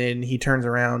 And then he turns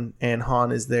around and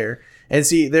Han is there. And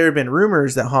see, there have been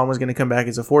rumors that Han was going to come back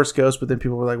as a Force ghost, but then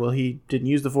people were like, "Well, he didn't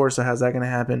use the Force, so how's that going to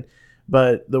happen?"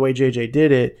 But the way JJ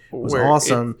did it was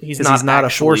awesome. He's not a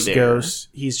Force ghost;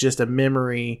 he's just a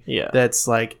memory that's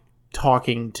like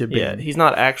talking to Ben. Yeah, he's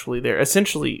not actually there.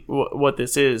 Essentially, what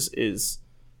this is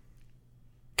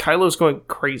Kylo's going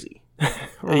crazy,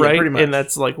 right? Yeah, pretty much. And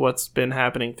that's like what's been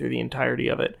happening through the entirety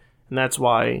of it. And that's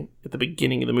why at the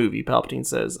beginning of the movie, Palpatine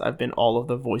says, "I've been all of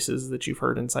the voices that you've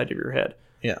heard inside of your head."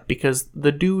 Yeah, because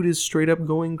the dude is straight up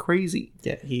going crazy.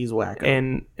 Yeah, he's wacko.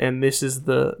 And this is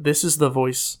the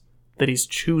voice that he's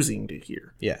choosing to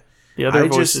hear. Yeah, the other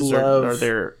voices are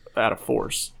there out of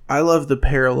Force. I love the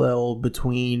parallel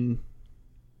between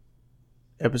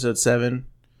Episode 7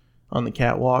 on the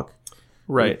catwalk,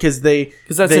 right? Because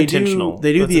that's intentional.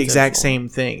 They do the exact same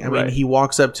thing. I mean, he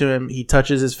walks up to him, he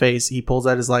touches his face, he pulls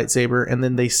out his lightsaber, and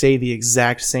then they say the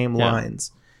exact same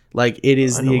lines. Like it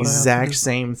is the exact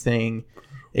same thing,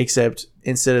 except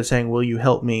instead of saying "Will you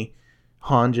help me,"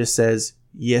 Han just says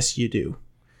 "Yes, you do."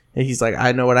 And he's like,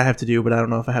 "I know what I have to do, but I don't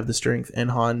know if I have the strength."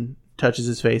 And Han touches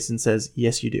his face and says,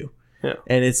 "Yes, you do." Yeah.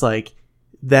 And it's like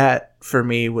that for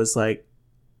me was like,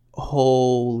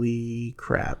 holy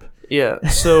crap. Yeah.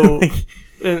 So,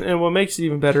 and what makes it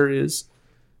even better is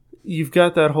you've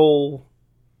got that whole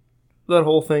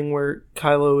thing where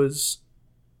Kylo is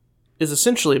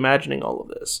essentially imagining all of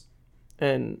this,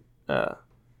 and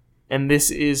this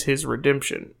is his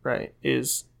redemption, right?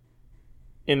 Is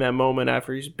in that moment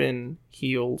after he's been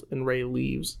healed and Rey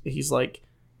leaves, he's like,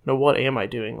 "No, what am I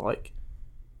doing?" Like,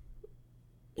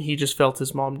 he just felt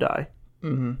his mom die.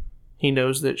 Mm-hmm. He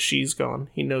knows that she's gone.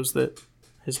 He knows that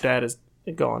his dad is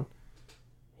gone.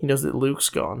 He knows that Luke's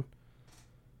gone.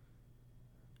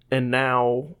 And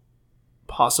now,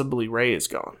 possibly Rey is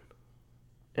gone.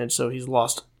 And so he's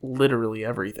lost literally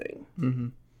everything. Mm-hmm.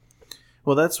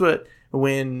 Well, that's what,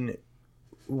 when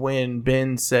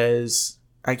Ben says,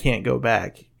 "I can't go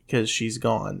back because she's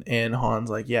gone," and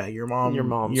Han's like, "Yeah, your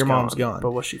mom's gone.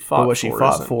 But what she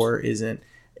fought for isn't.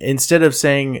 Instead of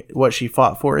saying what she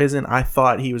fought for isn't, I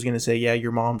thought he was going to say, "Yeah,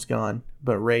 your mom's gone,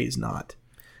 but Rey's not."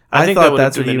 I thought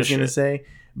that's what he was going to say,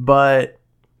 but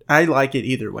I like it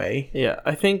either way. Yeah,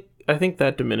 I think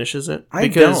that diminishes it. I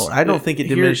don't think it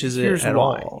diminishes it at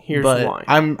all. Here's why.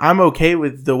 I'm okay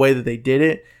with the way that they did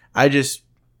it.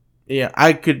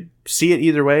 I could see it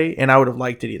either way, and I would have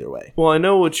liked it either way. Well, I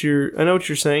know what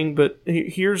you're saying, but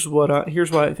here's why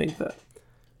I think that.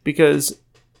 Because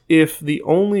if the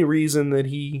only reason that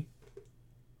he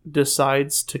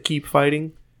decides to keep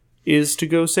fighting is to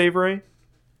go save Rey,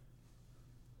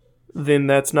 then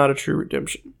that's not a true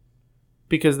redemption.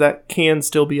 Because that can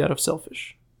still be out of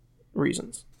selfish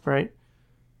reasons, right?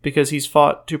 Because he's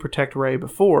fought to protect Rey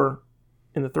before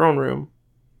in the throne room.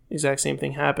 Exact same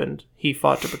thing happened. He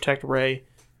fought to protect Rey,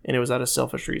 and it was out of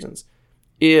selfish reasons.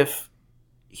 If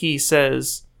he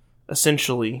says,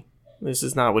 essentially, this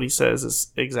is not what he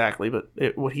says exactly, but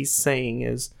what he's saying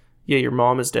is, yeah, your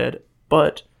mom is dead,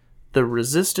 but the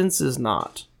resistance is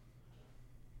not.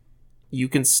 you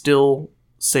can still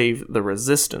save the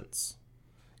Resistance.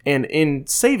 And in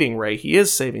saving Rey, he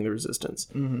is saving the Resistance.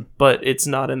 Mm-hmm. But it's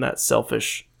not in that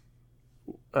selfish...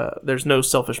 there's no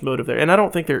selfish motive there. And I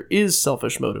don't think there is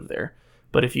selfish motive there.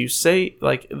 But if you say...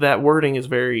 Like, that wording is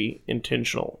very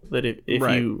intentional. That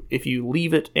if you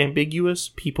leave it ambiguous,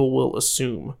 people will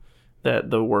assume that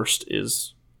the worst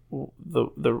is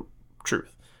the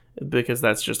truth. Because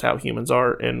that's just how humans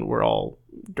are, and we're all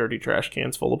dirty trash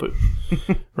cans full of poop.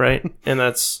 Right? And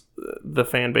that's the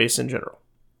fan base in general.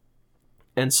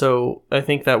 And so I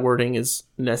think that wording is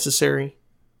necessary.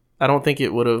 I don't think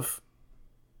it would have,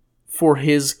 for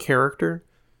his character.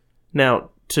 Now,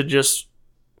 to just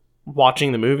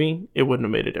watching the movie, it wouldn't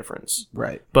have made a difference.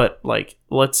 Right. But, like,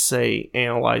 let's say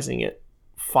analyzing it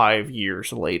 5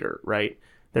 years later, right?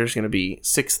 There's going to be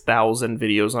 6,000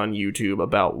 videos on YouTube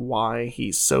about why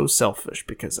he's so selfish,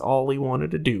 because all he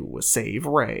wanted to do was save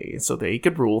Rey so they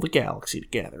could rule the galaxy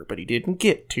together, but he didn't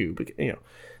get to, because, you know.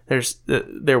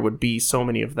 There would be so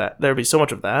many of that. There would be so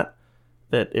much of that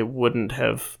it wouldn't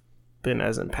have been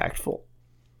as impactful,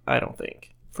 I don't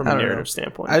think, from a narrative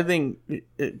standpoint. I think,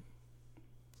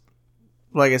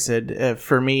 like I said,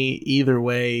 for me, either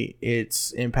way,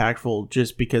 it's impactful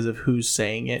just because of who's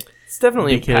saying it. It's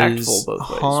definitely impactful both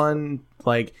ways. Han,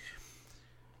 like,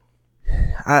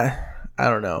 I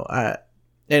don't know. I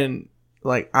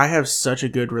have such a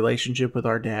good relationship with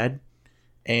our dad.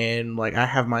 And, like, I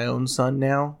have my own son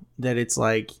now, that it's,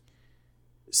 like,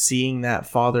 seeing that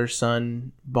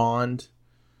father-son bond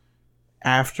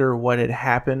after what had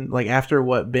happened, like, after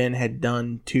what Ben had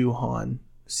done to Han,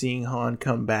 seeing Han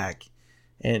come back,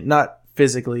 and not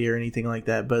physically or anything like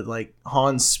that, but, like,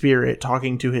 Han's spirit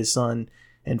talking to his son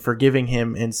and forgiving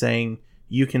him and saying,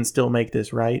 you can still make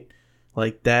this right,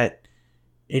 like, that,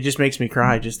 it just makes me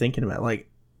cry just thinking about it.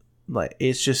 Like,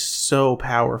 it's just so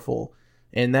powerful.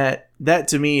 And that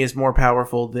to me is more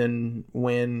powerful than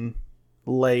when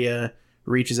Leia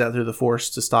reaches out through the Force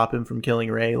to stop him from killing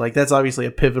Rey. Like, that's obviously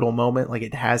a pivotal moment. Like,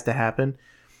 it has to happen.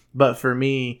 But for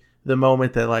me, the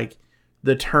moment that, like,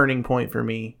 the turning point for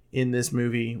me in this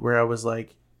movie where I was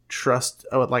like,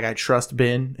 I trust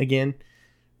Ben again,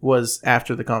 was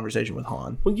after the conversation with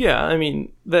Han. Well, yeah, I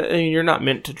mean, you're not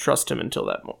meant to trust him until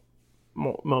that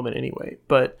moment anyway.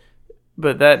 But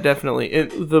that definitely...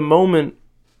 the moment...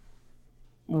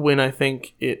 when I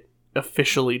think it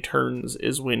officially turns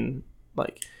is when,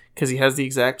 like, because he has the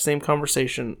exact same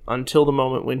conversation until the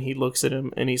moment when he looks at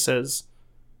him and he says,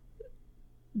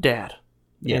 Dad.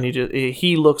 Yeah. And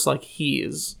he looks like he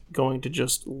is going to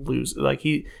just lose. Like,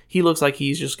 he looks like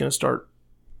he's just going to start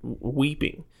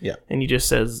weeping. Yeah. And he just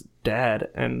says, Dad,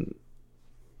 and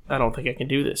I don't think I can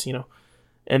do this, you know?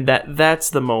 And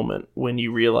that's the moment when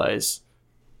you realize...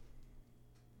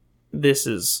 This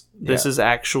is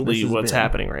actually what's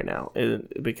happening right now,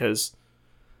 because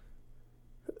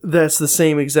that's the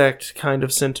same exact kind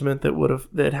of sentiment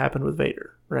that happened with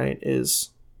Vader, right? Is,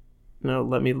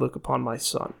 let me look upon my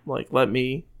son, like, let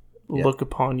me look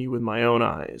upon you with my own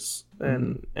eyes,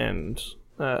 and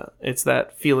it's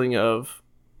that feeling of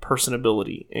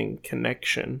personability and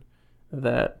connection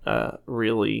that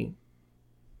really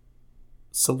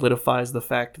solidifies the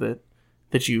fact that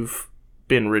you've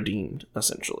been redeemed,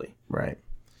 essentially. Right.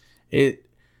 It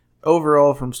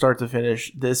overall, from start to finish,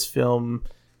 this film,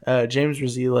 James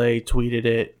Razile tweeted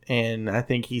it, and I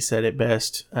think he said it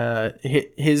best.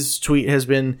 His tweet has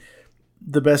been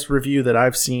the best review that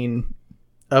I've seen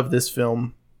of this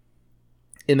film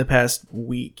in the past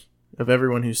week of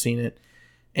everyone who's seen it.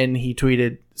 And he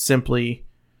tweeted simply,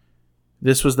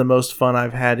 "This was the most fun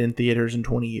I've had in theaters in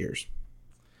 20 years."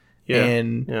 Yeah.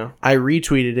 And I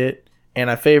retweeted it, and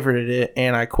I favorited it,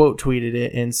 and I quote tweeted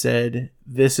it and said,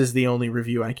 "This is the only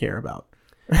review I care about."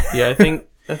 Yeah, I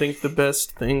think the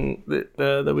best thing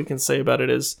that we can say about it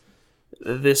is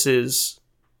this is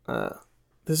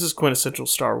quintessential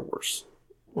Star Wars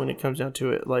when it comes down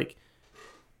to it. Like,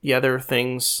 yeah, there are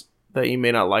things that you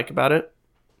may not like about it,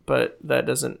 but that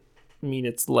doesn't mean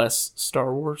it's less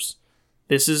Star Wars.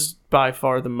 This is by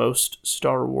far the most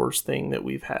Star Wars thing that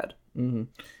we've had.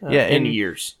 Mm-hmm. In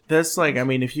years. That's like, I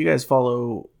mean, if you guys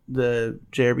follow the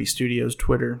JRB Studios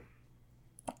Twitter,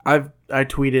 I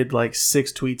tweeted like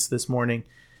 6 tweets this morning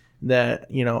that,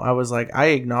 I was like, I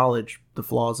acknowledge the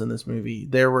flaws in this movie.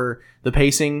 The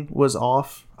pacing was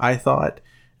off, I thought.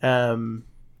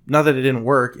 Not that it didn't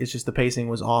work, it's just the pacing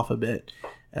was off a bit.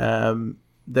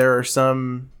 There are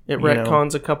some... It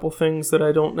retcons a couple things that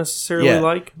I don't necessarily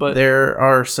like, but... There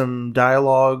are some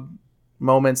dialogue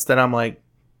moments that I'm like,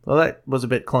 well, that was a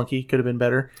bit clunky, could have been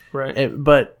better. Right.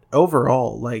 But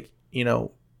overall, like,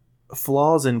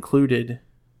 flaws included,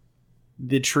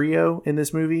 the trio in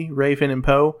this movie, Rey, Finn, and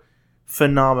Poe,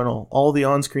 phenomenal. All the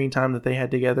on-screen time that they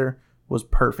had together was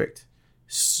perfect.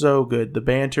 So good. The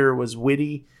banter was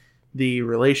witty. The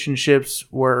relationships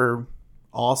were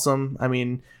awesome. I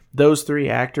mean, those three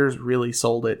actors really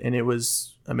sold it, and it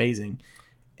was amazing.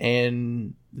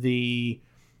 And the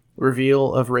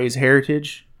reveal of Rey's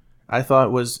heritage, I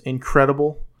thought was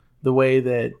incredible. The way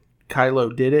that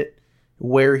Kylo did it,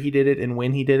 where he did it, and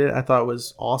when he did it, I thought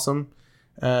was awesome.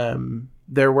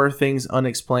 There were things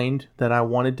unexplained that I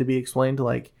wanted to be explained,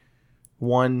 like,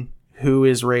 one, who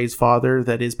is Rey's father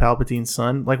that is Palpatine's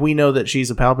son? Like, we know that she's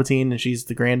a Palpatine and she's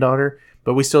the granddaughter,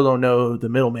 but we still don't know the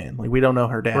middleman. Like, we don't know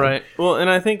her dad. Right. Well, and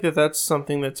I think that that's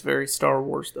something that's very Star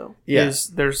Wars, though. Yeah. Is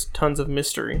there's tons of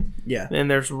mystery. Yeah. And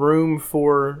there's room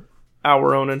for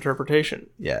our own interpretation.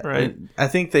 Yeah. Right. And I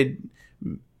think I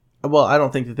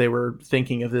don't think that they were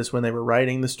thinking of this when they were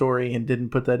writing the story and didn't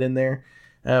put that in there,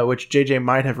 which JJ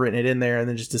might have written it in there and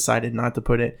then just decided not to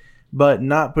put it. But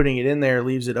not putting it in there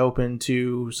leaves it open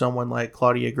to someone like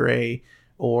Claudia Gray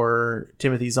or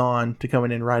Timothy Zahn to come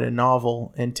in and write a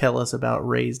novel and tell us about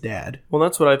Rey's dad. Well,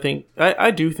 that's what I think.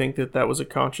 I do think that was a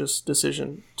conscious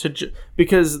decision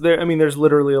because there's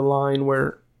literally a line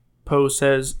where Poe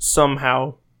says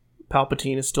somehow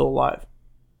Palpatine is still alive,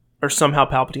 or somehow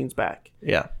Palpatine's back.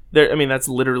 Yeah. That's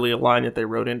literally a line that they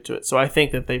wrote into it. So I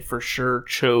think that they for sure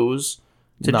chose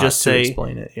to Not just to say,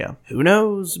 explain it. Yeah. who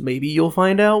knows? Maybe you'll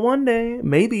find out one day.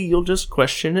 Maybe you'll just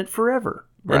question it forever.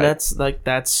 Right. And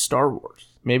that's Star Wars.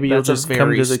 Maybe you'll That's a just come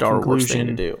very to the Star Wars thing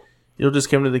conclusion. to do. You'll just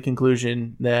come to the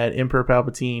conclusion that Emperor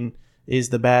Palpatine is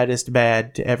the baddest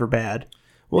bad to ever bad.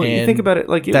 Well, you And think about it,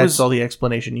 like that's all the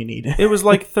explanation you need. it was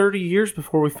like 30 years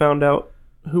before we found out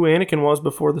who Anakin was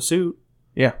before the suit,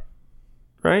 Yeah.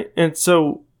 right? And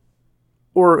so,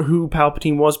 or who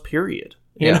Palpatine was, period.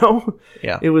 You Yeah. know?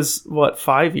 Yeah. It was,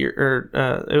 5 years,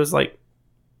 or it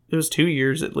was 2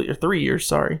 years, at least, or 3 years,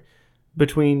 sorry,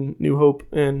 between New Hope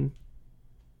and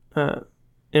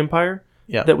Empire.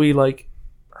 Yeah. That we,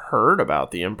 heard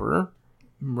about the Emperor.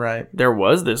 Right. There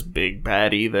was this big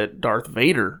baddie that Darth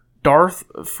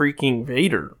freaking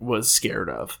Vader was scared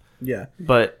of. Yeah.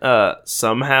 But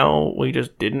somehow we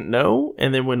just didn't know.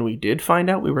 And then when we did find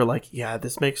out, we were like, yeah,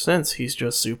 this makes sense. He's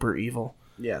just super evil.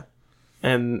 Yeah.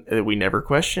 And we never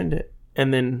questioned it.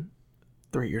 And then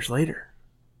 3 years later,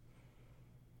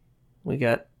 we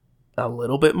got a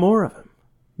little bit more of him.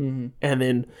 Mm-hmm. And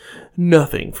then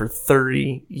nothing for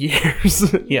 30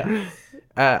 years. Yeah.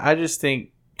 I just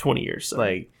think, 20 years.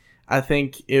 Sorry. I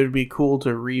think it would be cool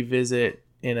to revisit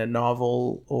in a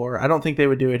novel, or I don't think they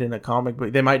would do it in a comic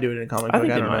book. They might do it in a comic book.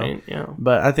 think I don't know. might, yeah.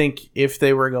 But I think if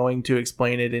they were going to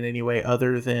explain it in any way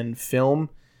other than film,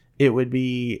 it would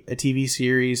be a TV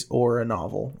series or a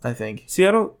novel, I think. See,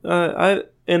 I don't.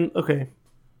 Okay.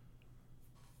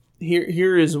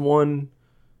 Here is one,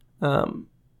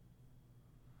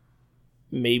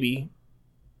 maybe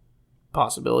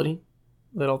possibility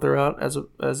that I'll throw out as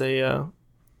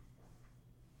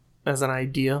an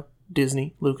idea.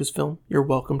 Disney, Lucasfilm, you're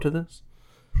welcome to this.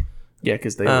 Yeah,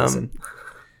 because they listen.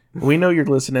 We know you're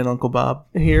listening, Uncle Bob.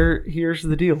 Here's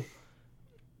the deal.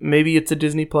 Maybe it's a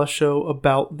Disney Plus show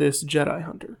about this Jedi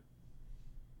Hunter.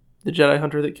 The Jedi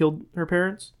Hunter that killed her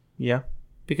parents. Yeah.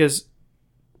 Because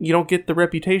you don't get the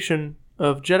reputation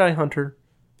of Jedi Hunter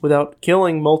without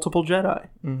killing multiple Jedi,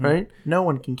 right? No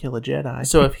one can kill a Jedi.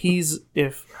 So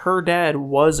if her dad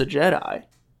was a Jedi,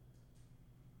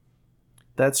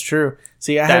 that's true.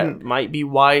 See, that might be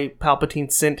why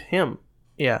Palpatine sent him.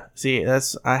 Yeah. See,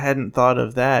 I hadn't thought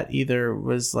of that either.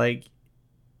 Was like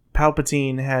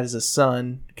Palpatine has a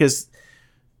son, because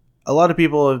a lot of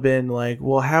people have been like,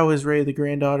 well, how is Rey the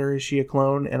granddaughter? Is she a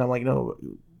clone? And I'm like, no.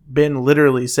 Ben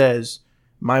literally says,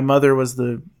 my mother was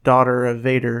the daughter of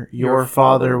Vader. Your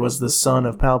father was the son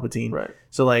of Palpatine. Right.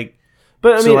 So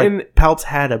But Palps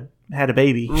had a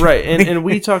baby. Right. And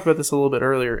we talked about this a little bit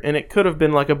earlier, and it could have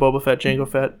been like a Boba Fett, Jango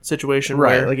Fett situation.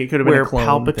 Right. Where, like it could have been where a clone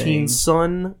Palpatine's thing.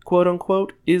 son, quote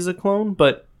unquote, is a clone.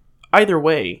 But either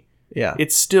way, Yeah.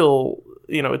 it's still,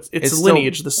 it's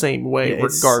lineage the same way,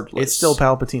 regardless. It's still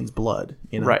Palpatine's blood.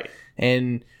 Right.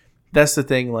 And that's the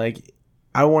thing. Like,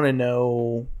 I want to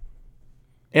know.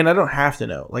 And I don't have to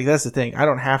know. Like, that's the thing. I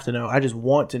don't have to know. I just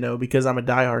want to know because I'm a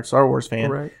diehard Star Wars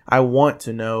fan. Right. I want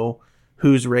to know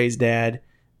who's Rey's dad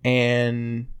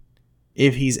and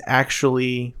if he's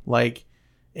actually, like,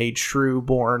 a true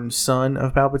born son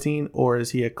of Palpatine, or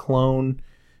is he a clone,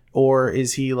 or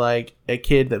is he, like, a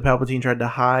kid that Palpatine tried to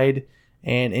hide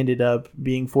and ended up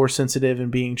being force sensitive and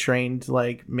being trained,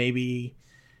 like, maybe,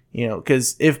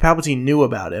 because if Palpatine knew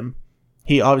about him,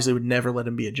 he obviously would never let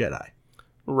him be a Jedi.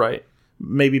 Right.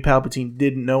 Maybe Palpatine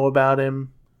didn't know about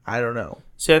him. I don't know.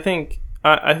 See, I think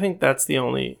that's the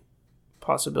only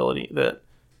possibility that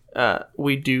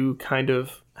we do kind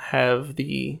of have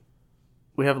we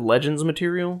have Legends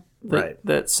material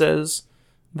that says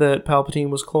that Palpatine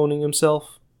was cloning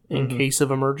himself in case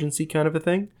of emergency, kind of a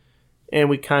thing. And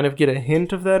we kind of get a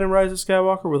hint of that in Rise of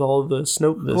Skywalker with all of the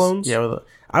Snoke clones. Yeah,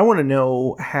 I want to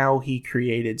know how he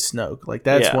created Snoke. Like,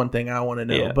 that's one thing I want to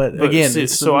know. Yeah. But again,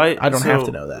 I don't have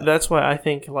to know that. That's why I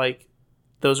think, like,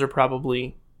 those are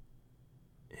probably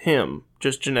him,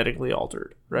 just genetically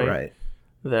altered, right? Right.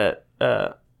 That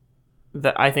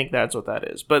I think that's what that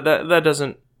is. But that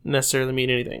doesn't necessarily mean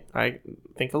anything. I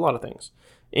think a lot of things.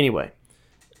 Anyway,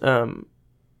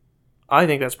 I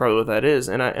think that's probably what that is,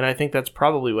 and I think that's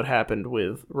probably what happened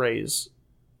with Rey's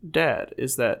dad,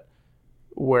 is that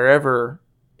wherever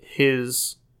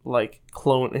his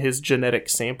his genetic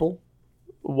sample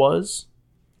was,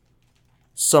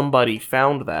 somebody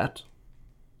found that,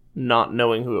 not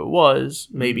knowing who it was,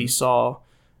 maybe saw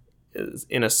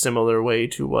in a similar way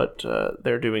to what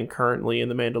they're doing currently in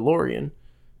The Mandalorian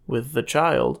with the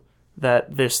child,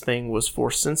 that this thing was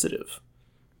Force sensitive,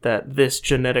 that this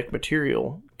genetic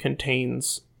material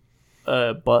contains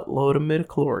a buttload of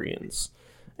midichlorians.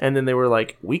 And then they were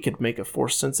like, we could make a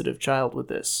Force-sensitive child with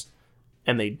this.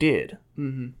 And they did.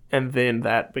 Mm-hmm. And then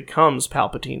that becomes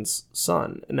Palpatine's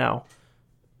son. Now,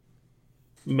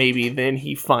 maybe then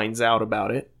he finds out about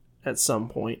it at some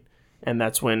point, and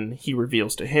that's when he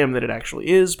reveals to him that it actually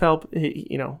is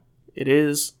it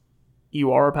is,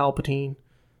 you are a Palpatine.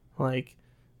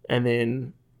 And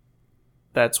then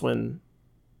that's when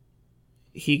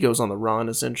he goes on the run,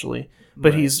 essentially.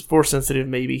 But he's Force sensitive.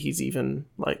 Maybe he's even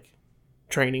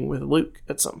training with Luke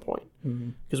at some point,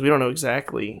 because we don't know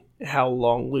exactly how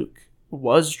long Luke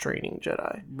was training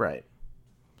Jedi. Right.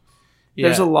 Yeah.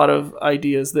 There's a lot of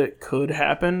ideas that could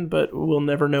happen, but we'll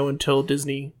never know until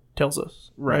Disney tells us.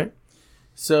 Right.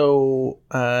 So,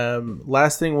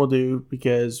 last thing we'll do,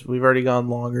 because we've already gone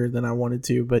longer than I wanted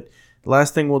to, but the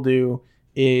last thing we'll do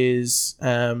is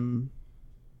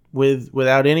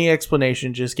without any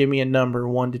explanation, just give me a number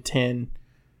 1 to 10.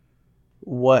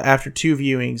 What, after 2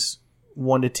 viewings,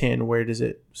 1 to 10, where does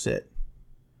it sit?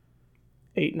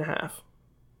 8.5.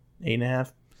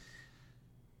 8.5.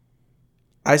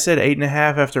 I said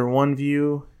 8.5 after 1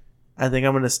 view. I think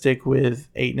I'm going to stick with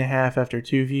 8.5 after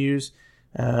 2 views.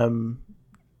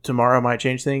 Tomorrow might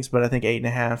change things, but I think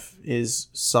 8.5 is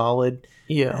solid.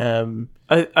 Yeah.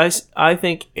 I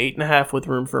think 8.5 with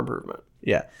room for improvement.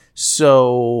 Yeah.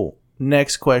 So,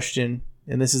 next question,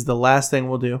 and this is the last thing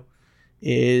we'll do,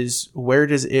 is where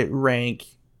does it rank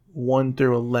 1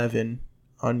 through 11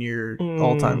 on your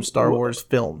all-time Star Wars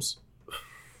films?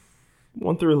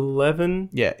 1 through 11?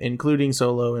 Yeah, including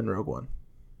Solo and Rogue One.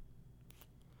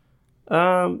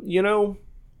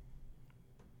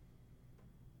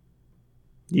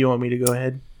 You want me to go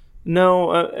ahead?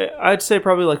 No, I'd say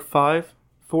probably 4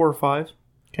 or 5.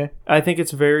 Okay. I think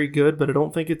it's very good, but I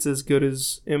don't think it's as good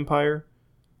as Empire.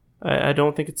 I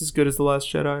don't think it's as good as The Last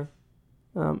Jedi.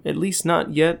 At least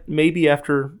not yet. Maybe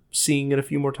after seeing it a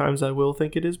few more times, I will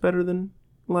think it is better than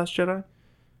The Last Jedi.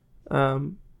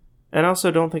 And I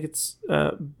also don't think it's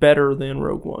better than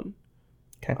Rogue One.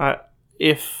 Okay.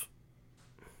 If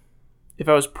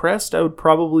I was pressed, I would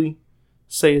probably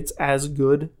say it's as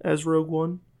good as Rogue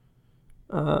One.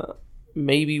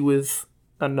 Maybe with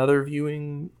another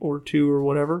viewing or 2 or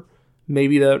whatever,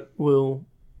 maybe that will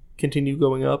continue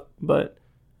going up. But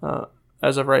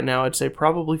as of right now, I'd say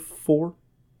probably 4,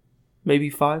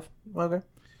 maybe 5. Okay.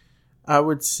 I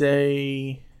would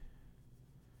say,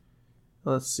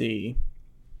 let's see.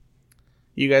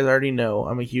 You guys already know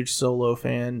I'm a huge Solo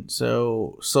fan,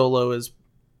 so Solo is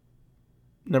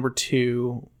number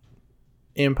 2.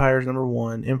 Empire's number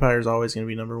 1. Empire's always going to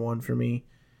be number 1 for me.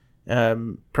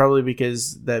 Probably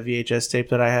because that VHS tape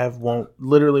that I have won't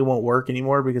work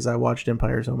anymore because I watched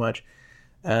Empire so much.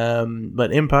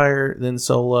 But Empire, then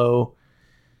Solo,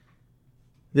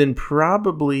 then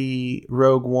probably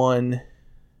Rogue One,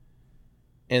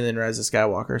 and then Rise of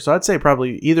Skywalker. So I'd say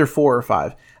probably either 4 or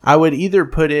 5. I would either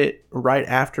put it right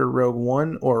after Rogue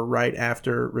One or right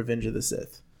after Revenge of the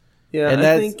Sith. Yeah, and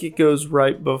I think it goes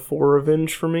right before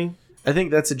Revenge for me. I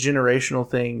think that's a generational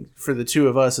thing for the two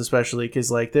of us, especially because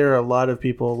there are a lot of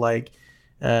people a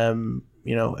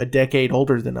decade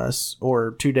older than us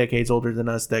or 2 decades older than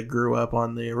us that grew up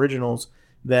on the originals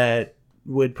that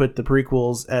would put the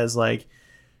prequels as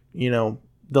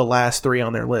the last 3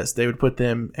 on their list. They would put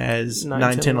them as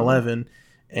 9, 10, 11.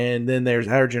 And then there's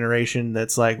our generation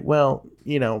that's Attack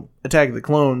of the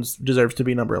Clones deserves to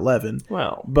be number 11.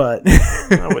 Well, but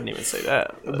I wouldn't even say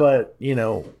that. But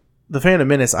The Phantom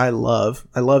Menace, I love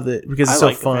it because it's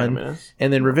so fun.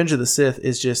 And then Revenge of the Sith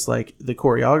is just the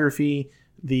choreography,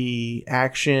 the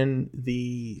action,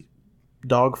 the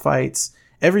dogfights,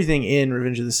 everything in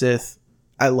Revenge of the Sith,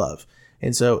 I love.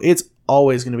 And so it's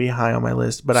always going to be high on my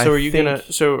list. But So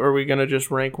are we gonna just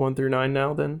rank 1 through 9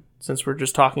 now then? Since we're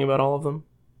just talking about all of them?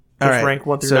 All Just right. rank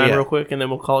 1 through So, 9 yeah. real quick and then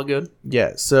we'll call it good.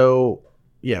 Yeah. So,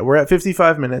 yeah, we're at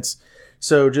 55 minutes.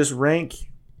 So just rank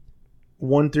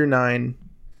 1 through 9.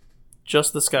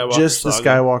 Just the Skywalker Just the saga.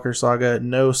 Skywalker saga.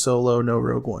 No Solo, no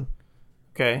Rogue One.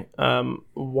 Okay.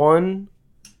 1,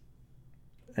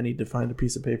 I need to find a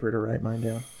piece of paper to write mine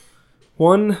down.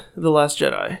 1, The Last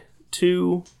Jedi.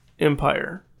 2,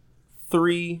 Empire.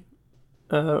 3,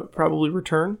 probably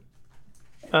Return.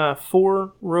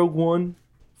 4, Rogue One.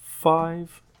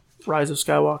 5, Rise of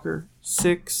Skywalker.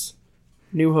 6,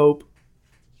 New Hope.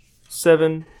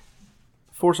 7,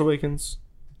 Force Awakens.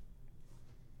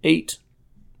 8,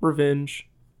 Revenge.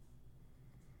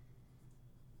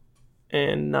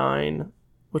 And 9,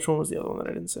 which one was the other one that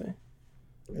I didn't say?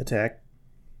 Attack.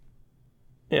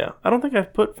 Yeah, I don't think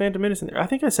I've put Phantom Menace in there. I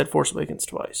think I said Force Awakens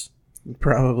twice.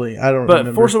 Probably. I don't But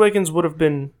remember. Force Awakens would have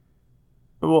been,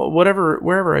 well,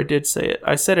 wherever I did say it,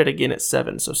 I said it again at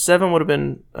 7. So 7 would have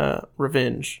been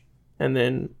Revenge, and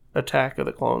then Attack of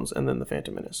the Clones, and then the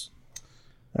Phantom Menace.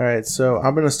 All right. So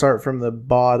I'm going to start from the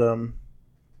bottom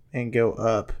and go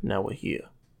up. Now we're here.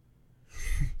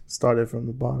 Started from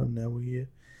the bottom. Now we're here.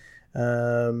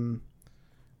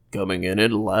 Coming in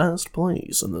at last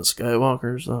place in the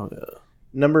Skywalker saga.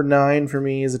 Number 9 for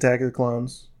me is Attack of the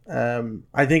Clones.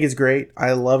 I think it's great.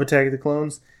 I love Attack of the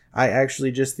Clones. I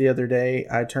actually just the other day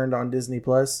I turned on Disney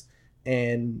Plus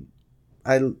and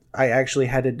I actually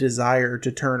had a desire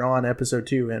to turn on episode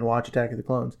 2 and watch Attack of the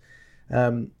Clones.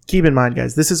 Keep in mind,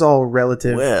 guys, this is all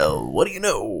relative. Well, what do you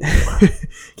know?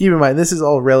 Keep in mind, this is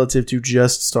all relative to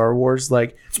just Star Wars.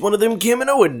 Like, It's one of them Kim and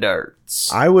Owen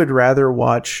darts. I would rather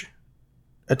watch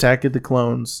Attack of the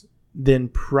Clones than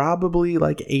probably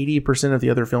like 80% of the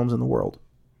other films in the world.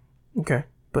 Okay,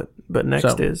 but next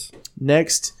So, is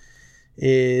Next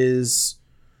is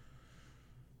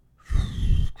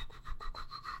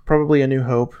probably A New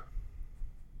Hope.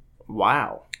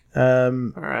 wow. All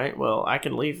right, well, I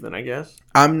can leave then, I guess.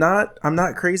 I'm not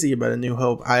crazy about A New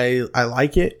Hope. I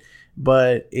like it,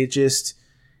 but it just,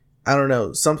 I don't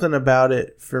know, something about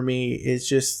it for me, it's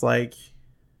just like,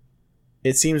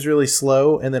 it seems really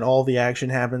slow and then all the action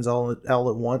happens all at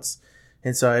once.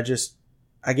 And so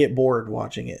I get bored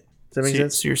watching it. Does that make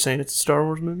sense? So you're saying it's a Star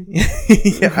Wars movie?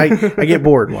 Yeah, I get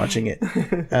bored watching it.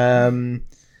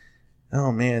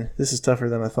 Oh man, this is tougher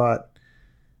than I thought.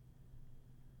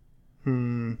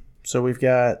 So we've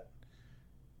got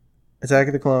Attack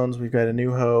of the Clones. We've got A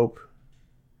New Hope.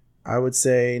 I would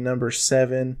say number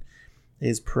 7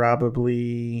 is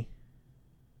probably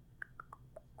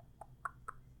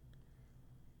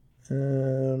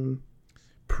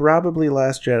probably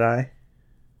Last Jedi.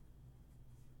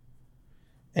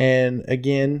 And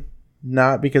again,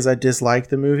 not because I dislike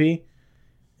the movie.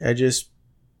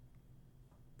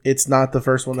 It's not the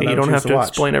first one that Okay, I you don't have to watch.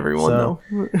 explain everyone, So,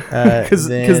 though. Because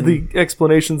then- the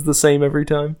explanation's the same every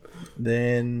time.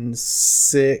 Then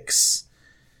 6.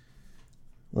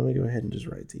 Let me go ahead and just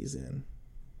write these in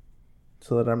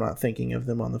so that I'm not thinking of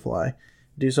them on the fly.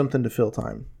 Do something to fill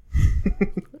time.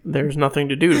 There's nothing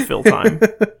to do to fill time.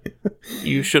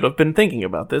 You should have been thinking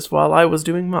about this while I was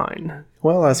doing mine.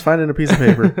 Well, I was finding a piece of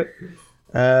paper.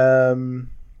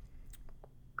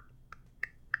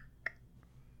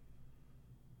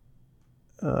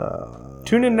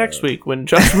 Tune in next week when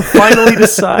Joshua finally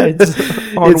decides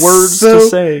on It's words so- to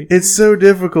say. It's so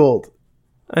difficult.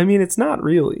 I mean, it's not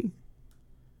really.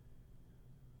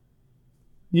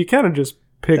 You kind of just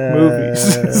pick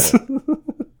movies.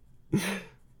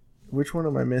 Which one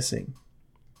am I missing?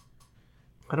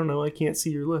 I don't know. I can't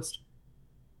see your list.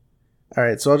 All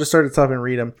right, so I'll just start at the top and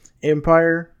read them.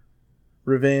 Empire,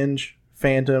 Revenge,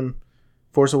 Phantom,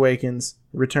 Force Awakens,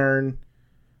 Return,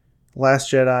 Last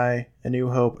Jedi, A New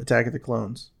Hope, Attack of the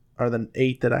Clones are the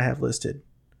 8 that I have listed.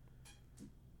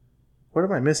 What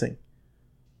am I missing?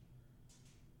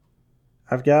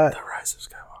 I've got... The Rise of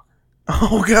Skywalker.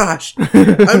 Oh, gosh.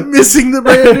 I'm missing the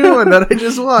brand new one that I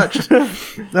just watched.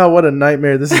 Oh, what a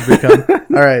nightmare this has become.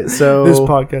 All right, so... This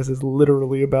podcast is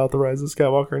literally about The Rise of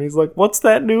Skywalker, and he's like, what's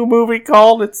that new movie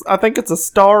called? I think it's a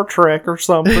Star Trek or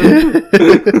something.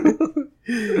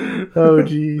 Oh,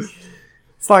 jeez.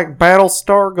 It's like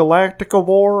Battlestar Galactica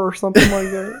War or something like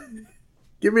that.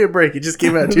 Give me a break. It just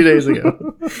came out 2 days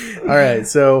ago. All right,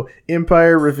 so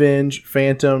Empire, Revenge,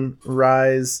 Phantom,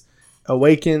 Rise,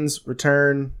 Awakens,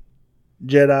 Return,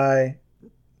 Jedi,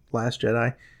 Last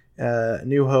Jedi,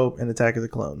 New Hope, and Attack of the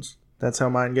Clones. That's how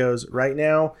mine goes. Right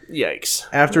now, Yikes.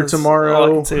 after All I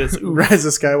tomorrow, can say is oof. Rise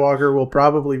of Skywalker will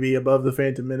probably be above the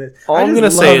Phantom Menace. All I I'm just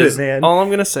gonna say love is, it, man. all I'm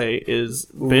gonna say is,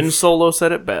 Ben Solo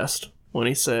said it best when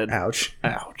he said, Ouch.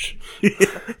 "Ouch."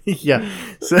 Yeah.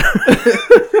 So.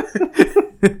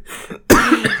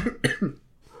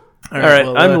 All right,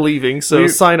 well, I'm leaving. So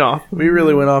sign off. We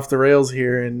really went off the rails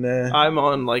here, and I'm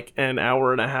on like an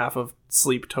hour and a half of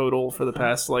sleep total for the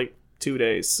past like 2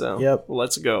 days. So Yep.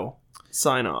 let's go.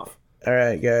 Sign off. all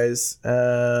right, guys.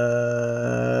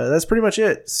 That's pretty much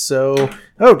it. So,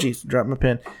 oh, geez, dropped my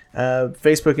pen.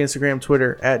 Facebook, Instagram,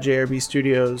 Twitter at JRB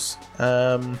Studios.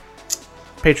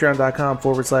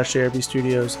 Patreon.com/JRB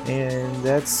Studios, and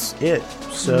that's it.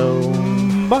 So,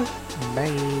 Bye.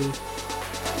 bye.